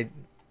thought I...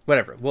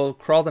 Whatever, we'll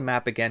crawl the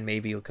map again.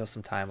 Maybe it'll kill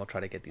some time. We'll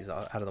try to get these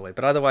out of the way.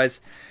 But otherwise,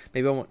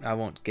 maybe I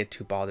won't get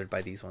too bothered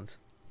by these ones.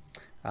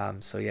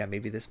 So yeah,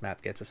 maybe this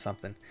map gets us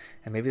something.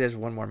 And maybe there's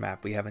one more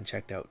map we haven't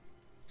checked out.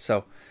 So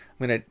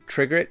I'm going to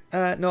trigger it.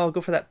 No, I'll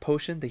go for that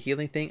potion, the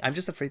healing thing. I'm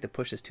just afraid the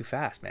push is too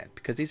fast, man.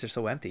 Because these are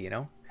so empty, you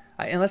know?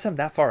 Unless I'm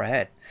that far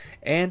ahead.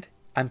 And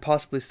I'm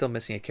possibly still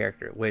missing a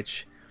character,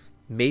 which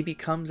maybe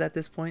comes at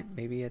this point.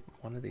 Maybe at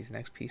one of these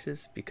next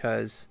pieces.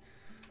 Because...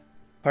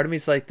 Part of me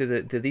is like,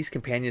 did these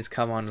companions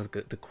come on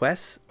with the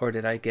quests, or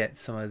did I get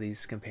some of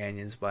these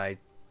companions by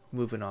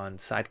moving on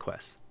side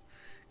quests?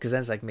 Because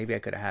then it's like, maybe I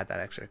could have had that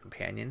extra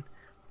companion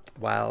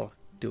while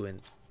doing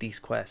these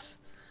quests.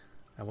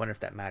 I wonder if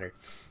that mattered.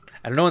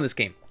 I don't know in this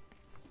game.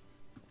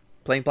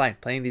 Playing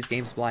blind, playing these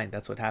games blind,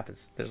 that's what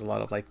happens. There's a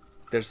lot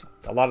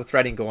of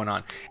threading going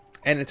on.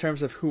 And in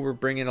terms of who we're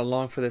bringing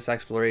along for this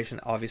exploration,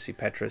 obviously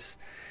Petrus.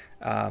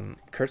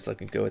 Kurt's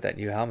looking good with that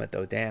new helmet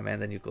though, damn, and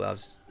the new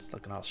gloves, just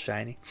looking all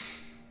shiny.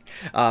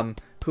 Who am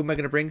I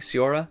going to bring?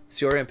 Siora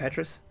and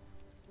Petrus?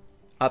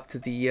 Up to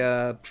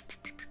the...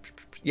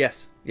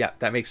 Yes, yeah,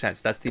 that makes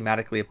sense. That's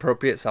thematically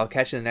appropriate, so I'll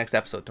catch you in the next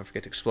episode. Don't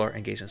forget to explore,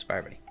 engage, and inspire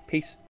everybody.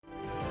 Peace.